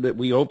rocker that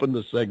we opened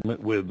the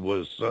segment with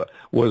was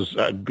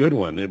a good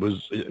one. It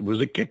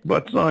was a kick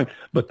butt song.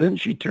 But then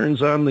she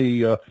turns on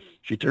the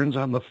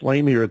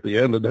flame here at the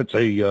end, and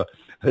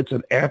that's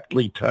an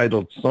aptly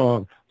titled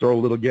song. Throw a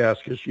little gas,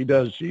 because she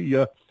does.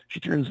 She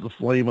turns the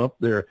flame up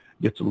there,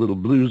 gets a little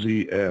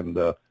bluesy, and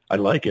I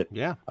like it.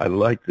 Yeah, I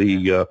like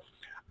the.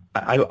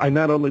 I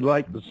not only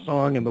like the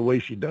song and the way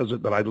she does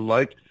it, but I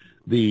like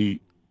the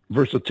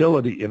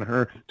versatility in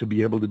her to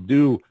be able to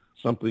do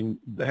something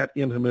that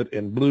intimate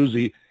and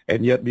bluesy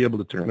and yet be able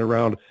to turn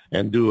around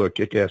and do a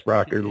kick-ass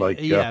rocker like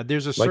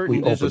there's a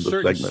certain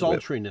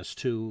sultriness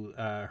to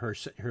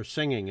her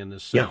singing in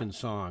this second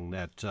song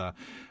that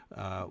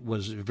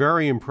was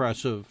very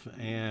impressive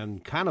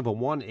and kind of a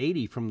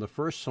 180 from the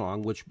first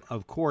song, which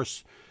of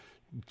course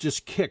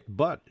just kicked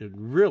butt. A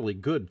really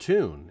good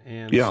tune,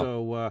 and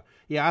so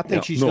I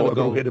think she's going to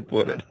go. Way to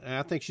put it.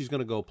 I think she's going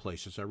to go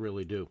places. I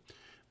really do.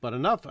 But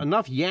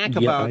enough yak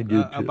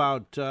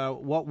about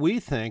what we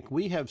think.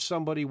 We have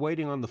somebody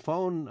waiting on the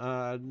phone,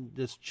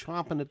 just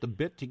chomping at the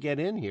bit to get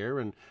in here.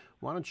 And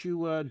why don't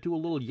you do a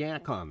little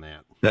yak on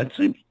that? That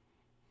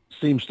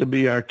seems to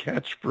be our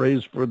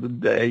catchphrase for the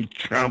day: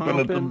 chomping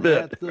at the bit.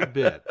 At the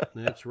bit.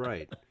 That's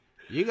right.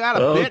 You got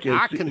a bit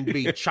I can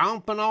be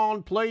chomping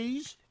on,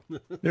 please.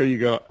 There you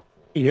go.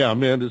 Yeah,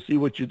 Amanda, see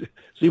what you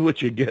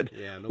get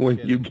when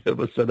you give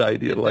us an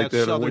idea like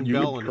that, or when you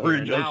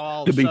encourage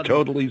us to be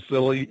totally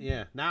silly.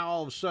 Yeah, now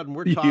all of a sudden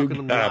we're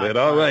talking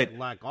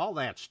like all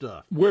that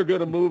stuff. We're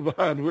going to move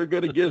on. We're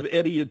going to give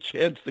Eddie a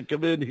chance to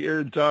come in here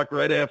and talk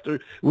right after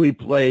we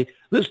play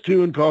this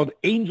tune called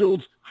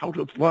Angels How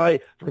to Fly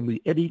from the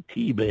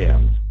ADT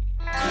Band.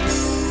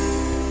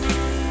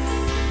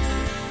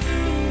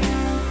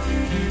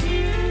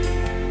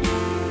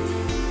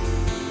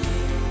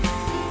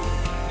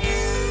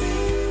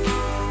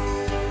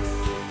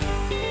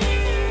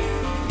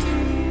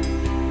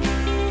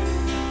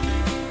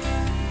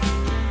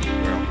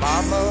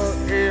 Mama,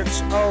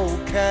 it's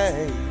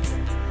okay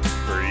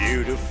for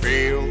you to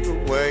feel the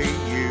way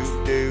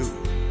you do.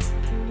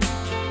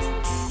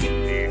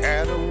 You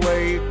had a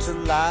way to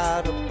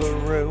light up a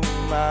room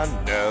I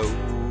know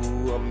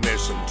I'm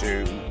missing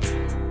too.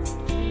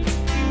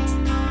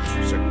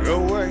 So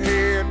go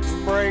ahead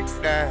and break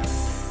down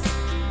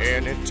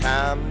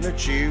anytime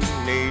that you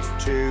need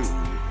to.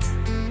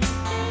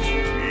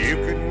 You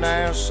can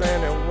ask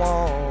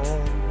anyone.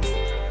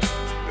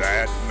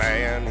 That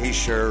man, he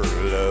sure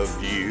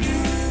loved you.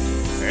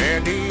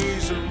 And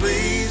he's the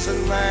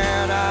reason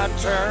that I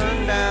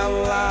turned out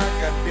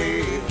like I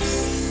did.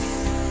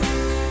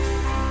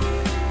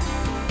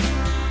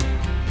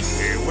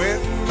 He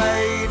went and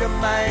made a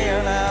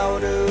man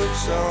out of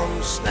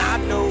some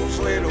snot-nosed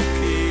little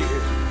kid.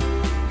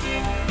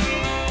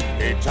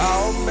 He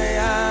taught me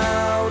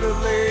how to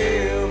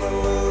live and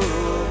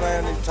love,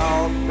 and he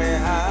taught me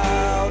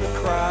how to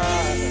cry.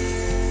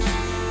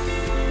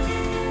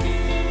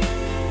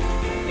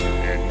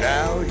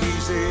 Now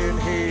he's in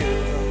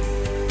here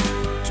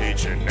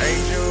teaching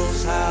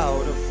angels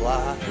how to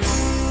fly.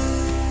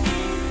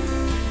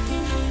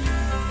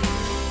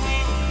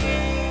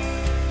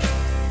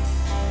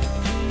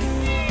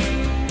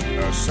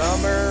 A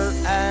summer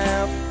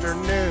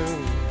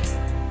afternoon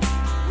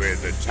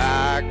with the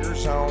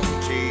Tigers on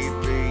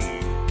TV.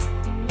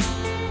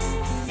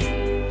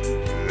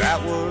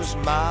 That was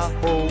my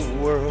whole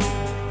world,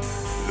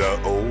 the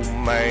old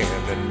man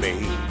and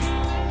me.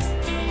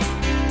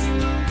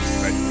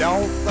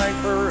 Don't think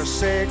for a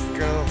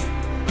second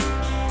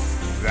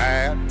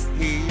that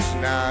he's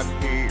not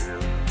here.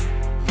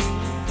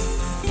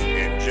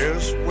 And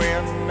just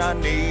when I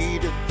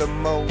need it the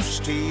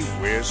most, he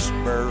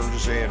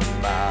whispers in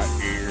my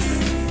ear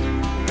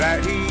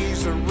that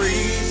he's the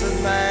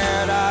reason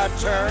that I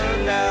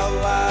turned out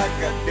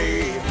like I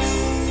did.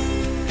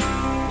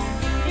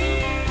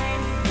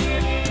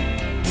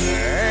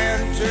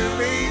 And to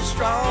be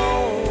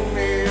strong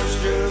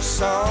is just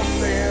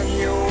something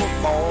you're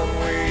born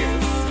with.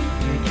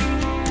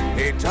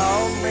 He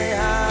taught me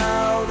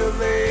how to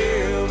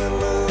live and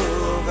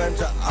love and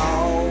to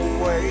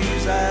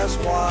always ask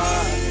why.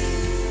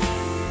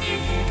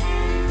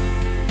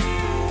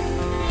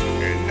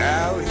 And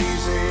now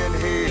he's in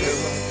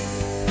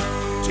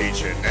heaven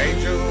teaching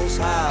angels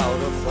how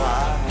to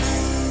fly.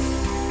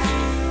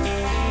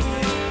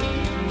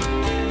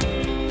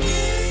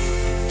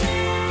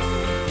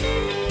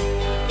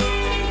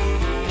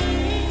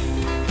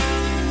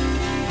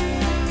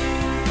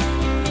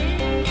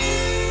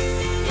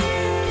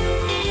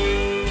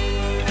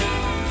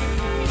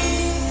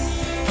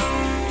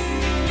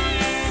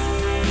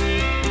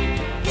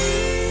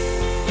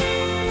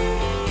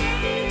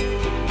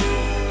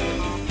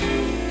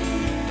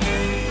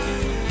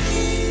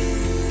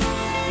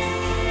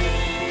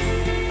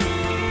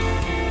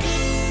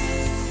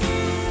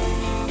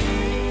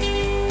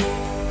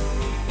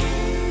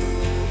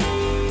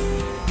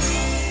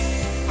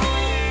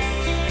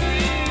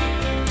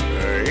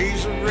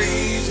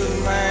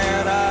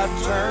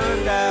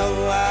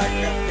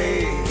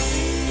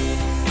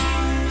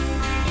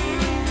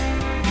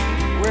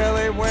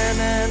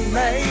 and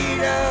made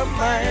a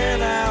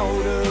man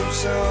out of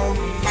some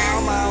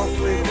foul-mouthed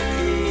little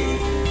kid.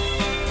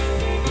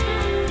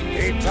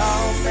 He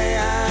taught me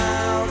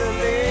how to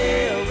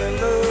live and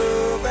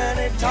love, and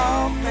he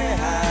taught me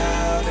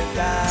how to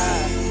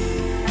die.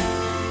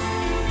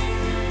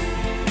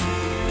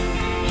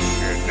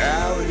 And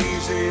now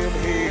he's in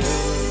heaven,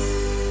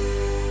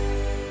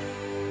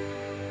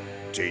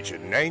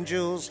 teaching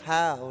angels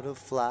how to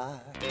fly.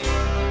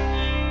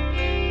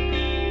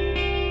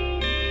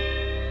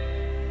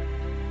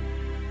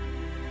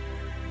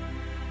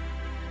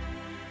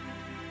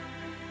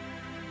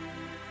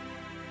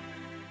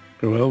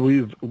 Well,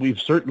 we've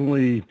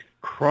certainly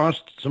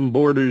crossed some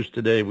borders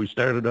today. We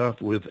started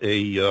off with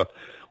a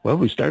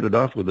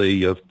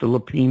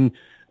Philippine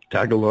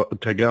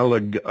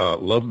Tagalog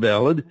love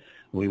ballad.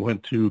 We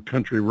went to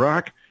country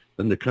rock,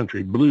 then to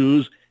country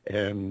blues,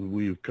 and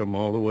we've come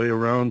all the way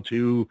around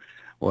to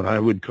what I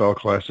would call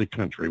classic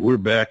country. We're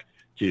back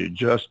to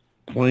just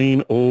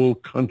plain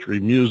old country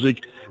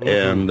music,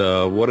 and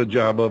what a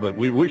job of it.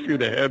 We wish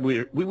you'd have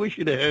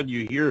had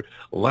you here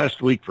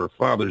last week for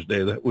Father's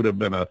Day. That would have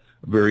been a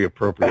very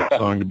appropriate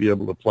song to be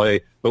able to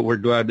play, but we're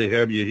glad to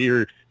have you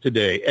here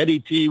today.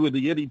 Eddie with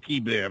the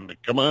Eddit Band.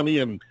 Come on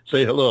in and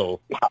say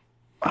hello.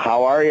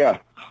 How are you?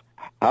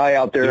 Hi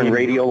out there in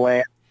Radio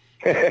Land.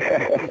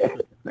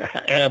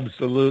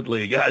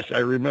 Absolutely. Gosh, I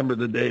remember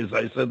the days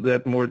I said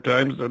that more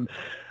times than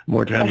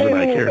I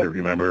care to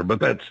remember. But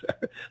that's,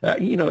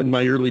 in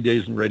my early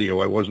days in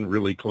radio, I wasn't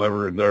really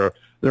clever, and there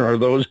are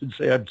those who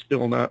say I'm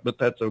still not, but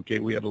that's okay.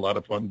 We had a lot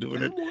of fun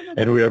doing it,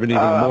 and we have even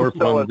more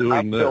fun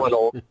doing this.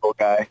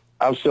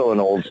 I'm still an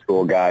old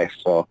school guy,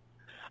 so.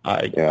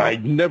 I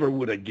never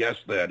would have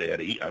guessed that,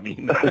 Eddie. I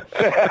mean,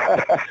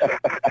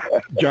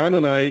 John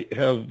and I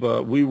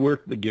we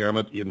worked the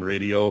gamut in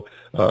radio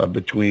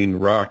between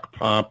rock,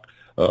 pop,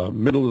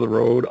 middle of the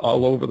road,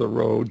 all over the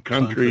road,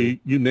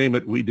 country, you name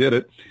it, we did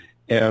it.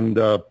 And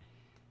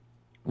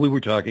we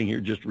were talking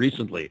here just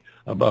recently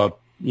about,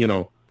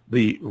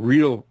 the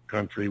real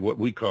country, what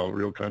we call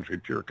real country,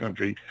 pure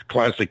country,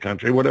 classic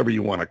country, whatever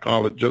you want to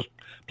call it, just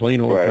plain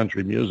old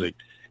country music.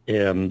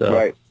 And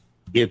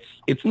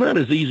it's not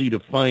as easy to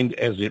find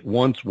as it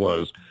once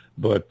was,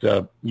 but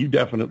you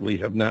definitely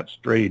have not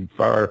strayed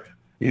far.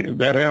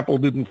 That apple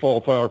didn't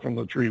fall far from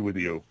the tree with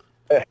you.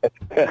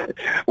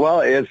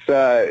 Well,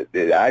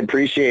 I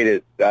appreciate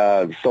it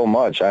so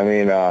much. I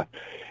mean,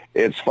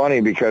 it's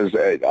funny because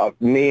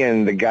me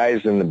and the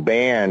guys in the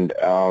band,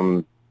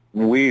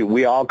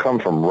 we all come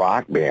from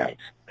rock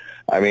bands.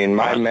 I mean,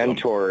 my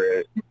mentor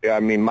is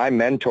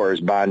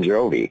Bon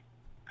Jovi,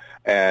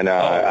 and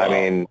I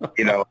mean,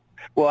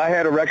 well, I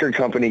had a record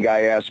company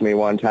guy ask me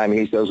one time.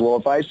 He says, "Well,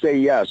 if I say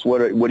yes,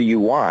 what do you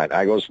want?"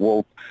 I goes,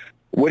 "Well,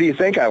 what do you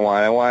think I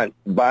want? I want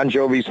Bon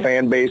Jovi's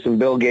fan base and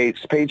Bill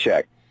Gates'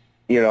 paycheck."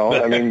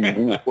 I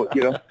mean, but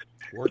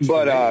it's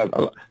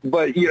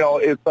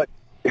like,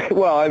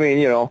 well, I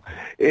mean,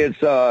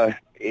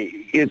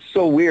 it's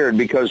so weird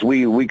because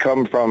we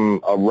come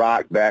from a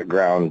rock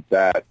background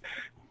that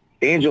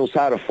Angels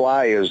How to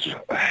Fly is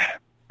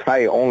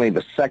probably only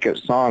the second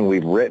song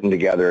we've written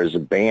together as a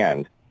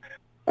band.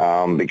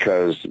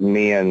 Because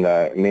me and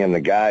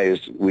the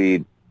guys,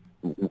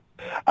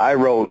 I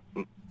wrote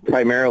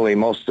primarily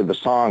most of the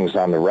songs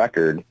on the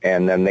record,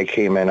 and then they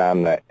came in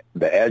on the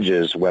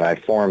edges when I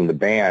formed the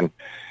band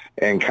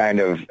and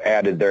kind of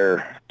added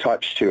their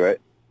touch to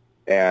it.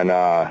 And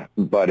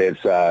but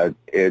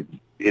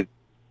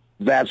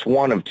that's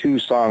one of two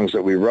songs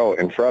that we wrote,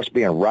 and for us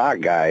being rock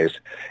guys,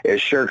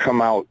 it sure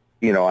come out,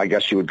 I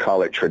guess you would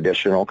call it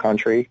traditional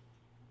country.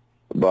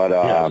 But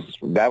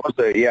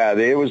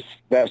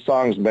that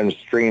song's been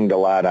streamed a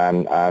lot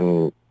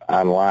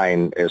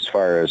online as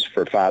far as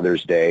for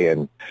Father's Day,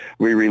 and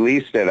we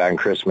released it on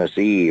Christmas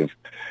Eve.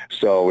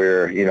 So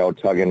we're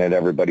tugging at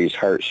everybody's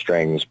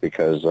heartstrings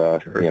because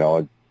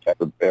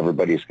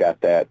everybody's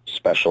got that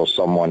special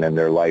someone in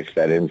their life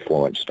that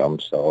influenced them.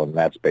 So, and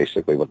that's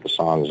basically what the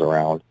song's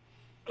around.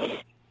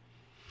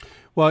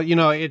 Well,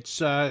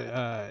 it's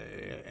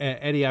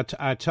Eddie.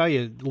 I tell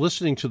you,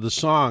 listening to the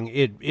song,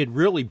 it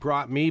really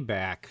brought me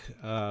back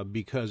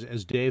because,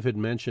 as Dave had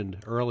mentioned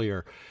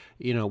earlier,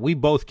 we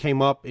both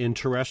came up in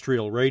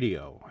terrestrial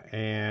radio,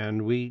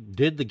 and we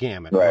did the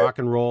gamut: rock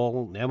and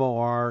roll,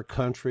 MOR,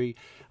 country.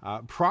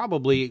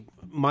 Probably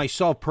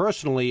myself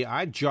personally,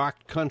 I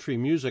jocked country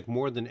music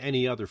more than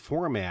any other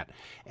format,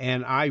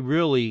 and I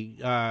really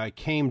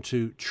came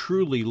to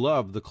truly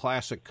love the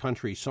classic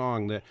country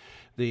song.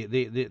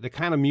 The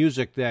kind of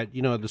music that,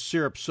 the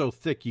syrup's so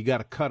thick you got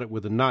to cut it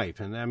with a knife.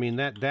 And I mean,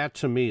 that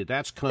to me,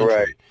 that's country.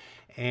 Right.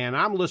 And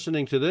I'm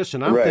listening to this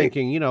and I'm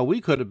thinking,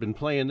 we could have been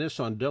playing this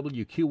on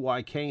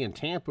WQYK in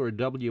Tampa or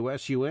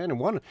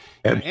WSUN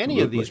and any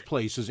of these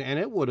places, and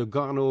it would have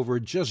gone over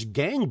just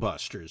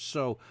gangbusters.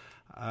 So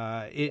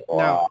that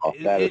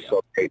is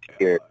so great to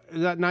hear.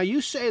 Now you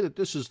say that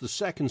this is the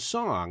second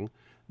song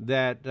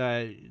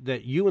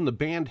that you and the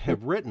band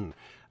have written.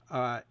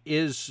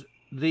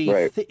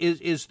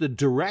 Is the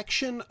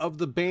direction of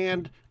the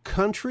band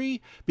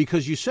country?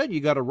 Because you said you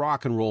got a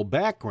rock and roll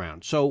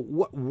background. So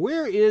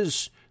where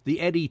is the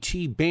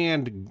ADT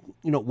band?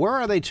 Where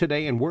are they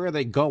today, and where are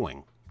they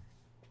going?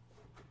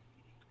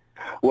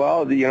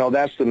 Well,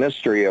 that's the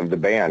mystery of the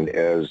band,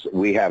 is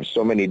we have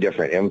so many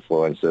different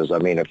influences. I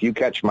mean, if you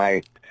catch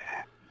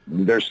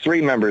there's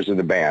 3 members of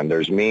the band.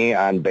 There's me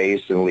on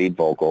bass and lead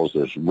vocals.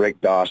 There's Rick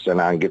Dawson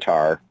on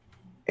guitar,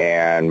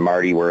 and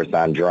Marty Worth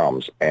on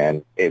drums.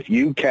 And if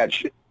you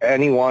catch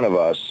any one of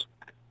us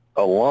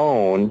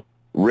alone,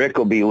 Rick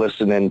will be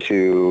listening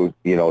to,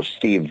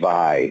 Steve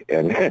Vai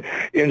and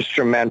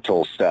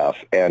instrumental stuff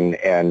and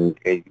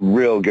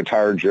real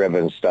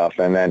guitar-driven stuff.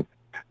 And then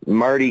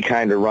Marty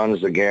kind of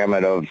runs the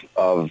gamut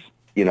of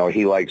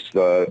he likes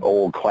the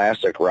old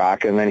classic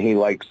rock, and then he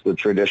likes the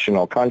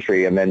traditional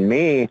country. And then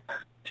me,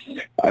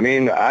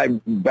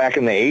 back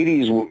in the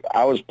 80s,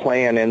 I was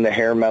playing in the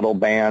hair metal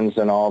bands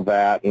and all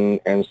that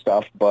and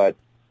stuff. But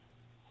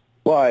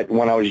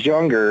when I was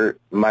younger,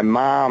 my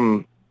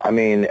mom,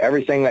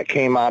 everything that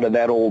came out of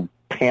that old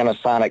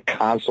Panasonic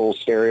console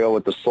stereo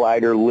with the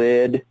slider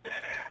lid,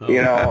 I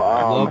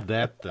love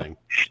that thing.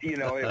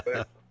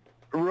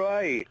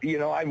 Right.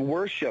 I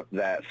worshiped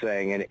that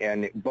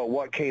thing. But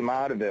what came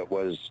out of it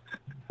was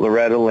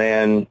Loretta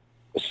Lynn,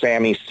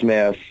 Sammy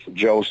Smith,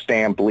 Joe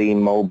Stampley,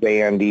 Mo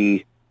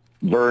Bandy,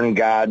 Vern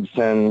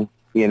Godson.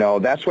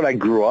 That's what I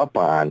grew up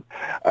on.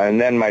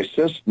 And then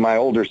my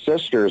older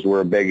sisters were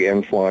a big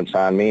influence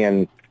on me,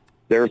 and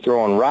they're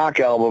throwing rock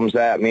albums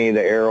at me,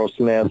 the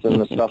Aerosmith and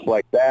the stuff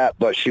like that.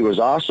 But she was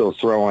also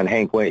throwing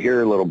Hank Williams.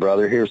 Here, little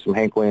brother, here's some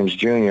Hank Williams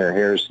Jr.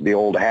 Here's the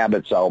old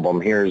Habits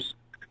album. Here's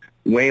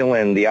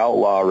Waylon, the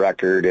Outlaw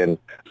record. And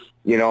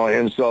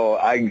so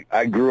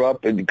I grew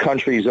up, and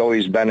country's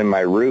always been in my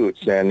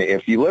roots. And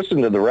if you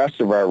listen to the rest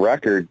of our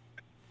record,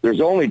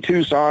 there's only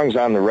 2 songs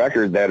on the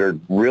record that are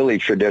really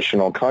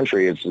traditional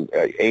country. It's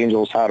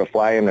Angels, How to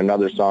Fly, and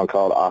another song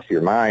called Off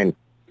Your Mind.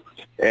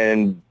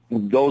 And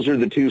those are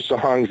the 2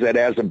 songs that,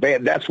 as a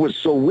band, that's what's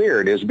so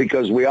weird, is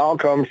because we all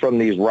come from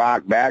these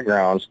rock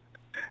backgrounds.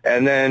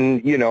 And then,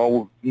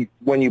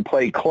 when you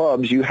play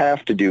clubs, you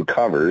have to do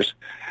covers.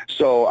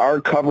 So our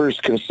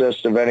covers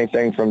consist of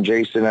anything from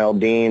Jason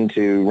Aldean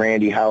to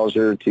Randy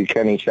Houser to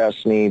Kenny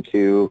Chesney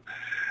to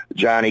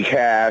Johnny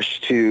Cash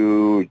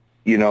to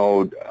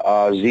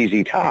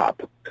ZZ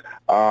Top.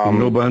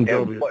 No Bon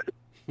Jovi.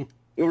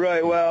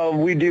 Right. Well,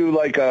 we do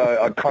like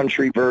a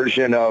country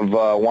version of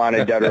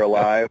Wanted Dead or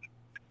Alive,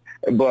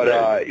 but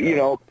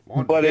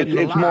but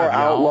it's more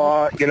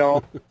outlaw.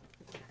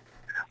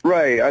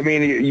 Right.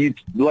 You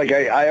like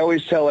I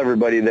always tell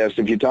everybody this.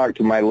 If you talk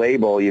to my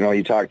label,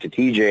 you talk to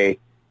TJ,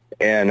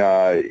 and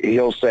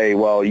he'll say,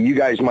 "Well, you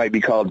guys might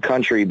be called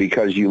country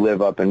because you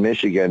live up in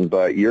Michigan,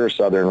 but you're a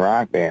Southern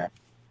rock band."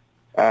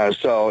 And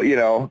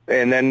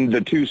then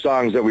the 2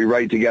 songs that we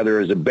write together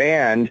as a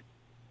band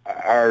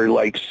are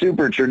like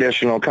super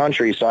traditional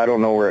country, so I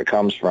don't know where it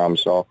comes from.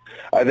 So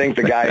I think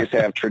the guys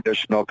have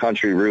traditional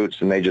country roots,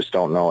 and they just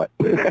don't know it.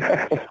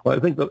 Well, I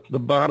think the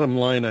bottom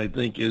line,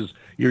 is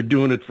you're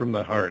doing it from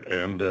the heart,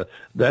 and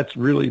that's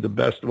really the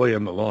best way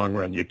in the long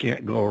run. You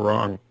can't go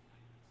wrong,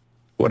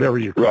 whatever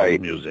you call the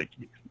music.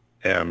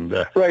 And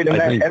right,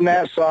 and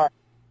that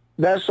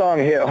song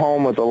hit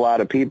home with a lot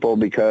of people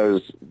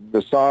because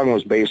the song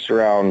was based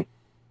around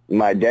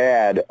my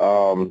dad.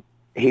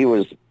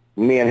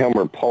 Me and him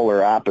were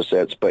polar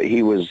opposites, but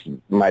he was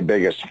my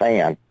biggest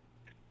fan.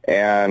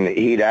 And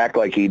he'd act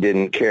like he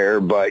didn't care,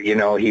 but,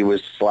 he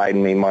was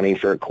sliding me money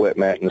for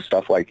equipment and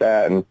stuff like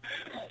that. And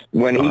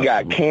when he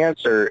got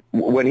cancer,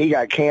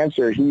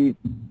 he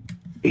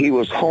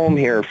was home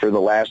here for the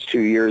last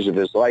 2 years of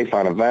his life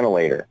on a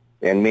ventilator.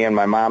 And me and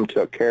my mom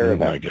took care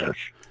of him. Oh, my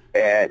gosh.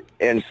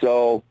 And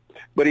so...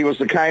 But he was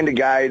the kind of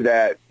guy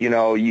that,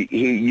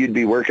 you'd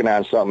be working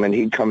on something and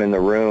he'd come in the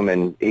room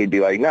and he'd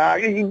be like, "Nah,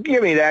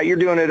 give me that. You're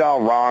doing it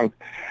all wrong."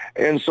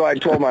 And so I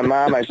told my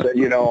mom, I said,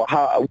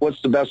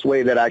 what's the best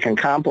way that I can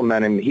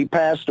compliment him? He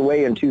passed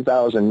away in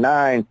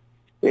 2009.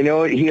 He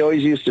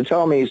always used to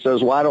tell me, he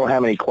says, "Well, I don't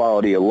have any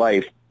quality of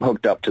life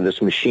hooked up to this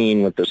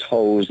machine with this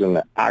hose and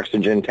the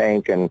oxygen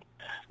tank and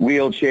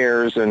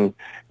wheelchairs." And,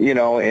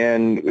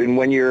 and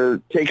when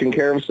you're taking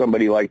care of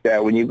somebody like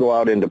that, when you go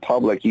out into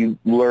public, you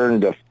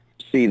learn to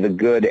see the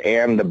good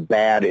and the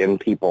bad in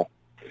people.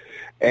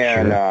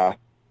 And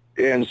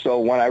and so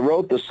when I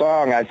wrote the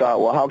song, I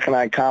thought, well, how can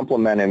I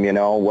compliment him?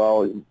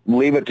 Well,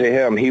 leave it to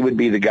him. He would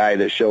be the guy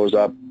that shows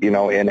up,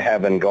 in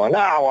heaven going,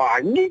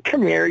 "Oh,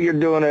 come here, you're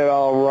doing it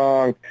all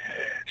wrong."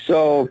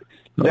 So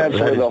that's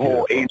where the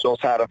whole Angels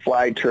How to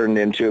Fly turned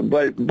into.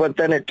 But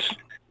then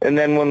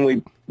then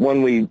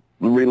when we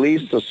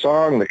released the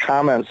song, the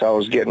comments I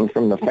was getting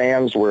from the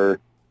fans were,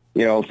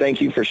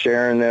 "Thank you for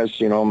sharing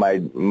this.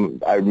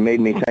 I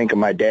made me think of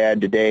my dad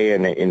today."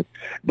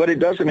 But it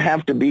doesn't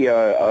have to be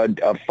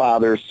a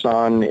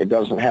father-son. It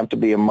doesn't have to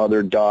be a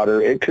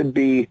mother-daughter. It could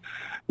be,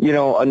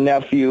 a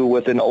nephew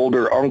with an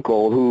older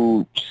uncle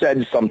who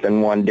said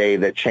something one day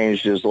that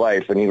changed his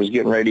life, and he was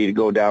getting ready to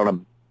go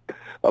down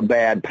a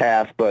bad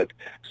path, but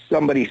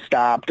somebody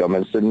stopped them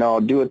and said, no,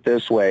 do it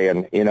this way.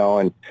 And,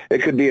 and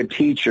it could be a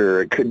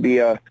teacher, it could be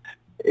a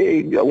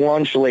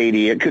lunch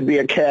lady, it could be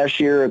a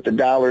cashier at the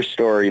dollar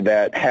store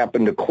that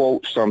happened to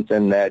quote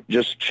something that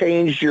just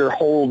changed your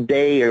whole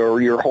day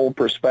or your whole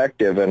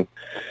perspective. And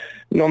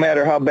no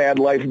matter how bad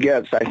life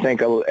gets, I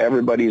think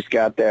everybody's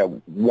got that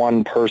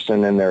one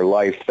person in their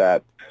life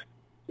that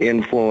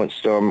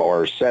influenced them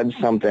or said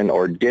something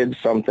or did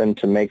something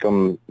to make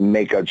them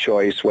make a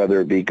choice, whether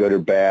it be good or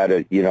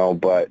bad,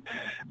 but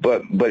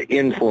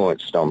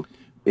influenced them.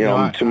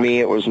 To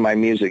me, it was my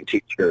music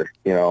teacher,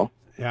 Yeah,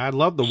 I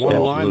love the one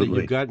line that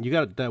you got. You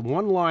got that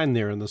one line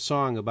there in the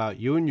song about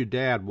you and your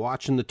dad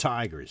watching the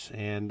Tigers,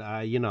 and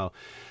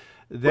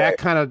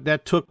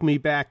that took me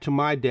back to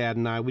my dad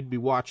and I. We'd be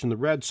watching the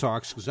Red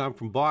Sox because I'm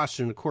from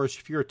Boston. Of course,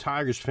 if you're a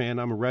Tigers fan,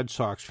 I'm a Red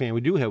Sox fan.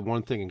 We do have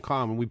one thing in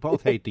common: we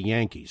both hate the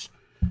Yankees.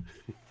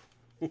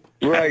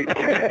 Right,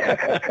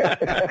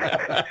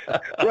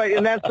 right,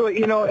 and that's what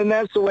and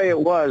that's the way it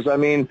was. I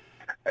mean.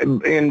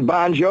 And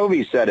Bon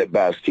Jovi said it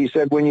best. He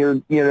said, when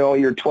you're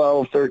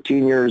 12,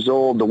 13 years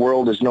old, the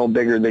world is no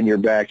bigger than your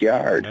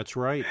backyard. That's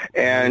right.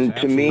 And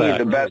to me,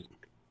 the best,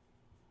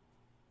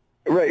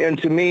 right.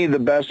 And to me, the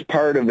best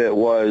part of it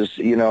was,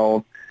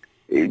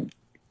 it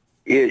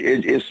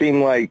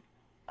seemed like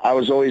I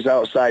was always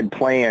outside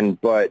playing,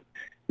 but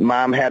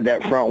Mom had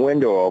that front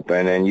window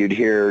open, and you'd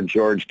hear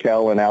George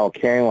Kell and Al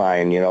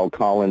Kaline,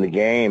 calling the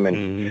game,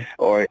 and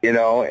or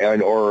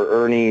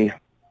Ernie.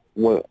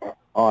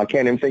 I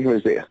can't even think of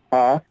his name.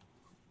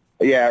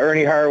 Yeah,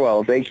 Ernie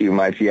Harwell. Thank you,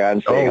 my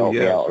fiance. Oh,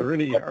 yes,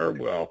 Ernie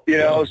Harwell.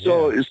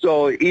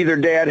 So either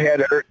Dad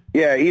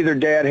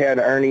had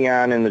Ernie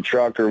on in the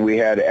truck, or we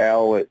had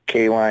Al at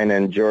K-Line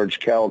and George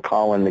Kell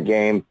calling the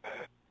game.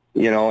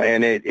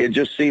 And it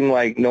just seemed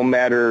like no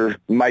matter,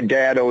 my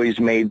dad always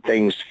made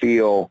things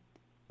feel,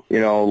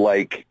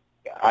 like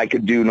I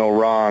could do no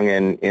wrong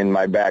in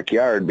my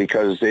backyard,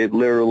 because it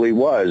literally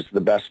was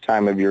the best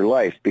time of your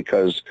life,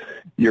 because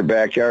your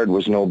backyard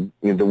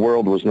the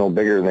world was no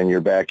bigger than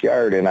your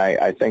backyard. And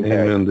I think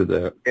in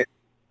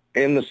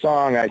the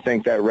song, I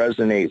think that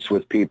resonates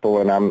with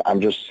people, and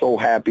I'm just so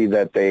happy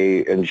that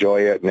they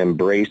enjoy it and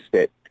embraced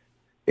it.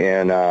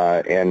 And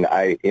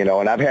I,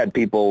 and I've had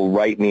people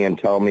write me and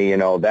tell me,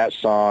 that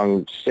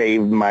song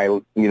saved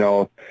my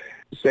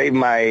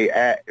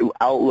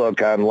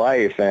outlook on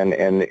life, and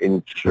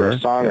for a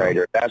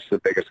songwriter, that's the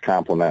biggest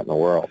compliment in the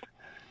world.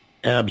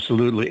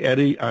 Absolutely.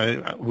 Eddie,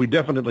 we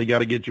definitely got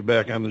to get you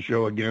back on the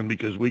show again,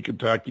 because we could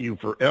talk to you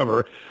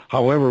forever.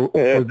 However,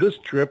 for this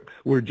trip,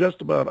 we're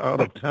just about out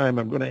of time.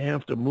 I'm going to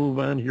have to move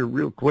on here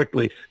real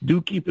quickly.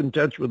 Do keep in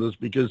touch with us,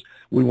 because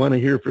we want to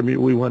hear from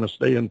you. We want to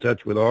stay in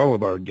touch with all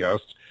of our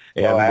guests,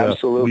 and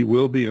absolutely. We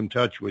will be in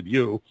touch with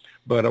you.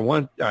 But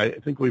I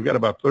think we've got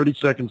about 30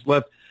 seconds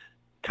left.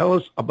 Tell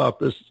us about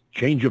this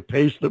change of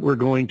pace that we're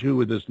going to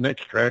with this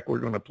next track we're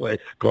going to play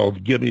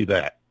called "Give Me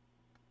That."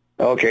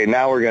 Okay,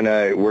 now I'm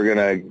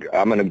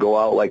gonna go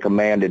out like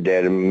Amanda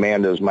did.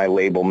 Amanda's my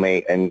label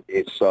mate, and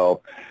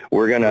so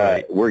we're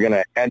gonna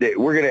end it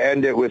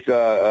with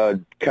a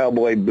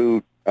cowboy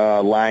boot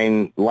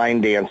line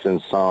dancing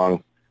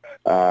song.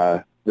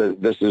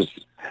 This is,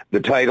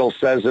 the title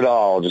says it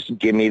all. Just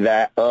give me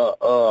that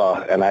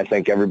and I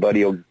think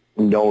everybody will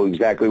know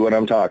exactly what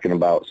I'm talking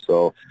about.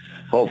 So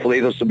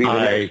hopefully this will be the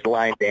next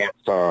line dance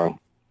song.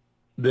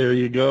 There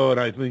you go, and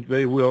I think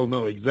they will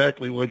know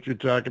exactly what you're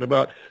talking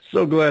about.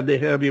 So glad to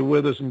have you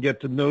with us and get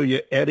to know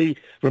you, Eddie,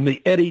 from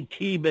the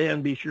ADT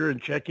band. Be sure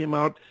and check him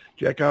out.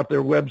 Check out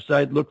their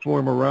website. Look for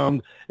him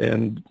around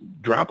and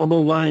drop them a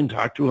line.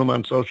 Talk to them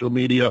on social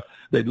media.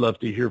 They'd love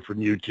to hear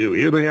from you, too.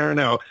 Here they are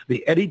now,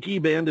 the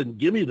ADT band, and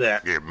Give Me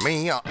That. Give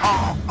me a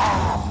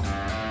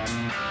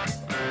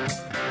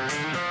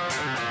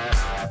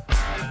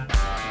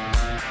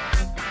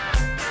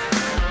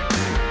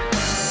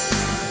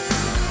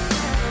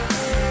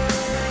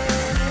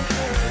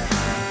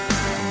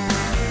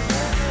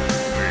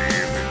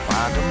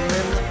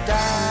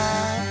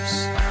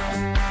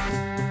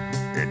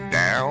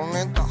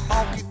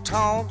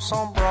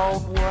on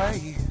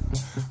Broadway.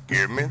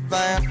 Give me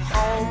that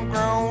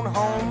homegrown,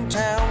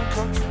 hometown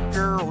country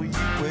girl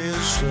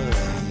USA.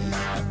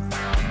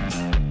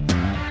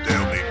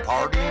 They'll be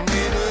partying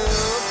it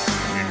up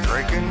and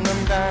drinking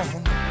them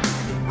down,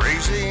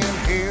 raising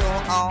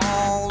hell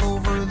all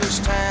over this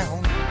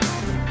town.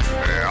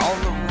 On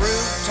the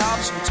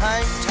rooftops and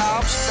tank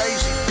tops,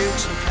 Daisy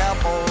Dukes and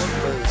cowboy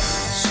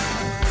boots.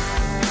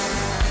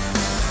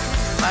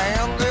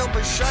 Man, they'll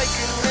be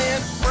shaking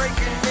it,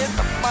 breaking it,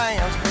 the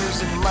band's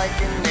busy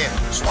making it,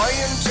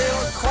 swaying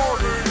till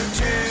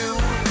 1:45.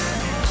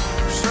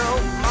 So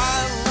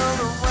mind run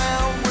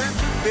around, we're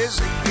too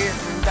busy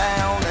getting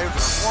down.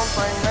 There's one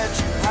thing that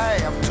you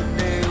have to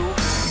do.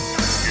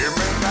 Give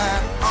me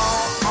that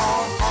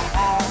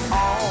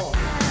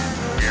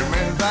give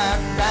me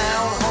that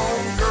down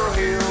home girl,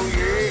 hell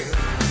yeah.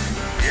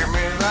 Give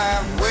me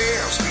that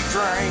whiskey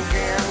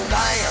drinking,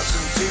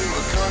 dancing to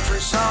a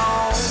country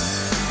song.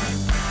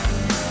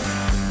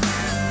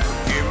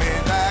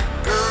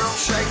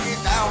 Shake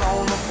it down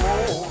on the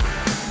floor.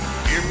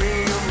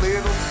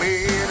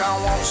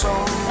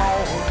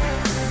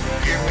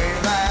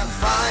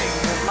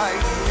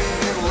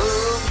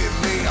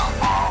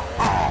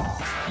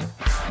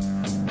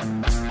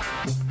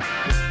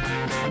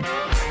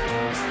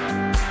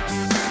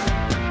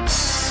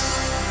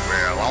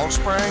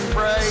 spring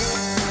break.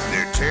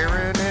 They're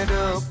tearing it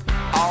up,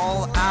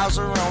 all eyes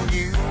are on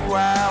you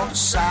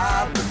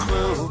outside the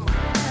club.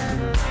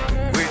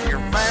 With your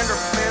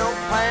Vanderbilt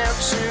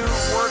pantsuit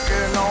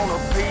working on a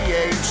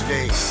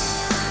PhD.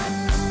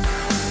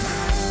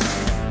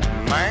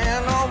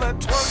 Man, all that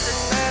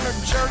twerking and a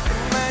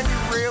jerking, man, you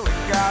really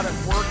got it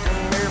working.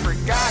 Every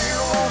guy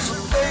here wants to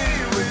be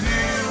with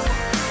you.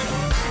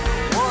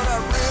 What I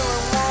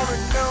really want to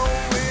know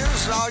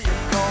is, are you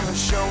gonna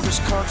show this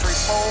country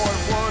boy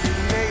what he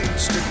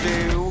needs to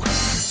do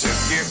to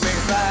give me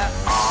that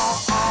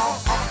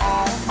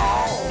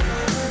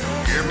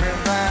give me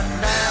that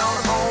down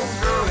home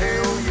girl,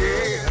 hell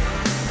yeah.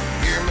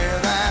 Give me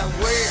that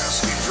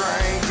whiskey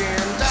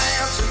drinking,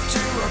 dancing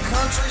to a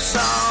country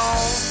song.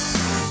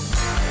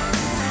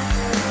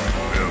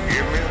 Well,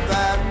 give me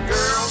that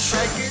girl,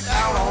 shake it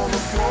out on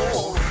the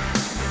floor.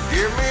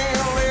 Give me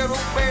a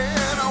little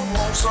bit, I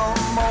want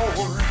some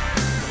more.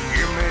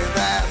 Give me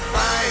that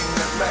thing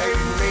that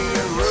made me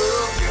in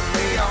love. Give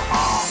me a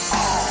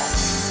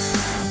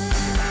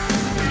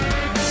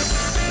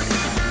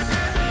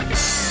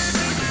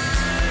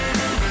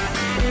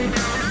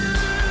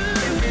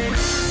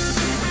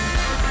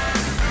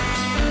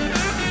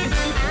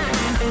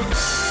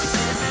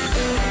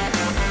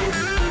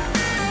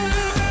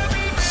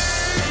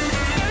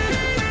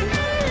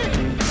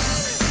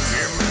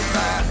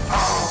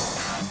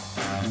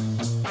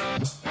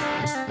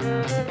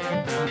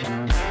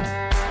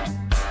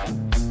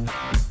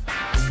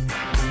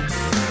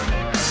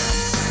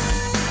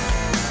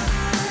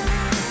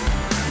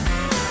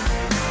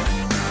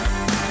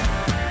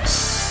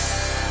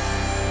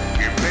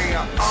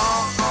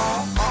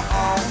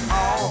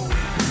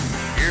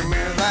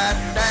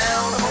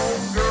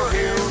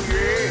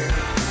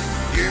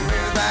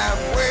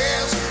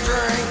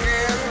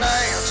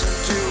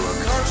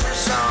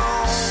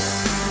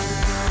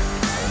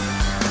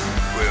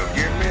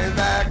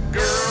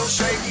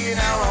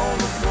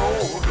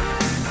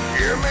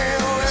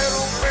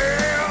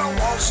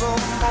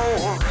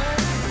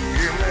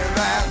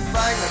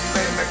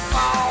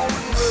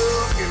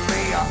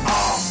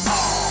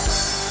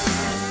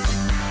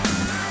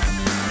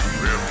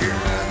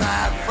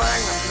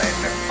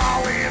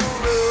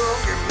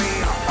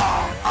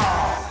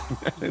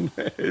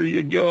There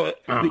you go.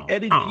 The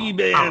Eddit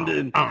band,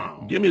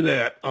 and give me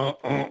that.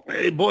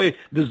 Hey, boy,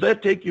 does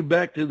that take you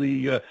back to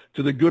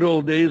the good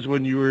old days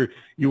when you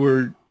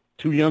were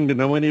too young to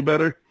know any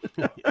better?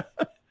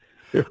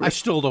 I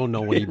still don't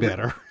know any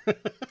better.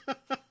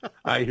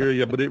 I hear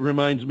you, but it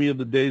reminds me of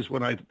the days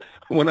when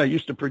I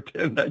used to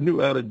pretend I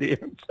knew how to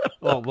dance.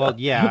 Oh, well,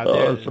 yeah.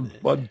 Some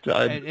fun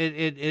time.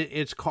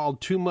 It's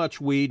called too much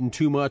weed and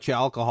too much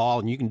alcohol,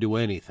 and you can do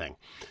anything.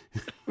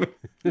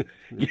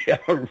 Yeah,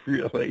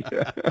 really.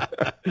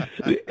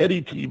 The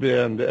Eddit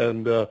band,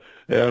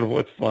 and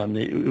what fun.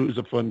 He was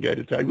a fun guy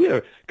to talk. We had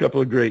a couple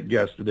of great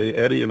guests today,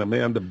 Eddie and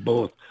Amanda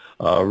both.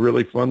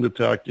 Really fun to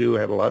talk to,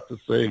 had a lot to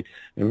say,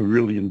 and we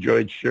really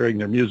enjoyed sharing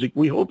their music.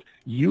 We hope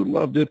you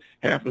loved it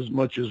half as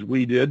much as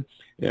we did,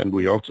 and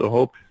we also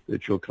hope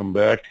that you'll come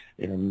back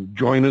and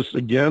join us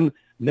again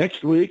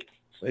next week,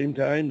 same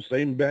time,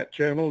 same bat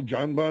channel.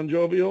 John Bon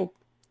Jovial,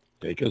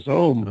 take us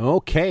home.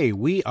 Okay,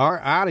 we are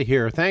out of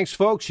here. Thanks,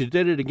 folks. You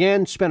did it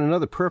again. Spent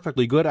another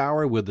perfectly good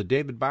hour with the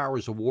David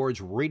Bowers Awards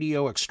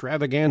Radio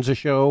Extravaganza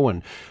Show,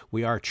 and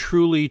we are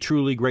truly,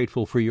 truly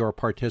grateful for your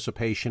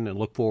participation and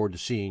look forward to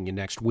seeing you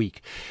next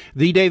week.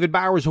 The David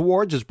Bowers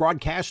Awards is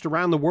broadcast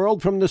around the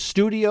world from the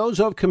studios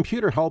of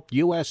Computer Help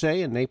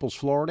USA in Naples,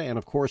 Florida, and,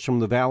 of course, from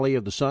the Valley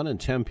of the Sun in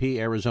Tempe,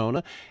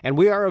 Arizona. And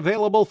we are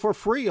available for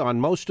free on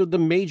most of the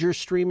major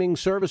streaming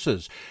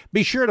services.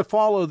 Be sure to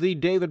follow the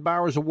David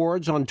Bowers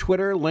Awards on Twitter,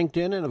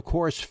 LinkedIn, and, of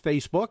course,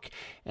 Facebook.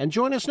 And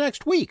join us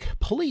next week,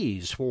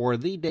 please, for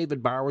the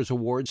David Bowers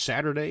Awards,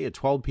 Saturday at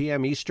 12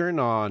 p.m. Eastern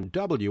on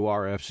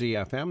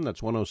WRFC-FM.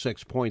 That's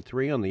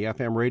 106.3 on the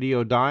FM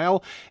radio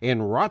dial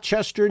in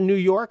Rochester, New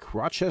York,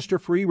 Rochester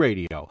Free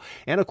Radio.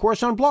 And, of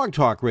course, on Blog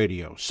Talk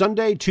Radio,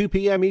 Sunday, 2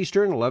 p.m.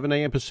 Eastern, 11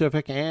 a.m.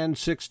 Pacific, and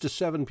 6 to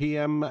 7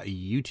 p.m.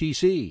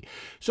 UTC.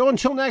 So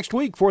until next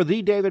week, for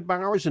the David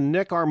Bowers and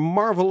Nick, our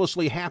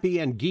marvelously happy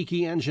and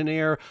geeky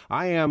engineer,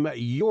 I am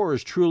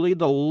yours truly,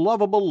 the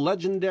lovable,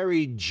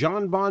 legendary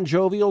John Bon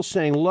Jovial,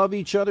 saying love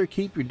each other,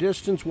 keep your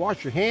distance,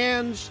 wash your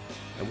hands,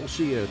 and we'll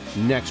see you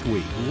next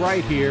week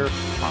right here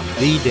on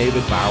the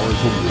David Bowers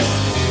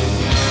Awards.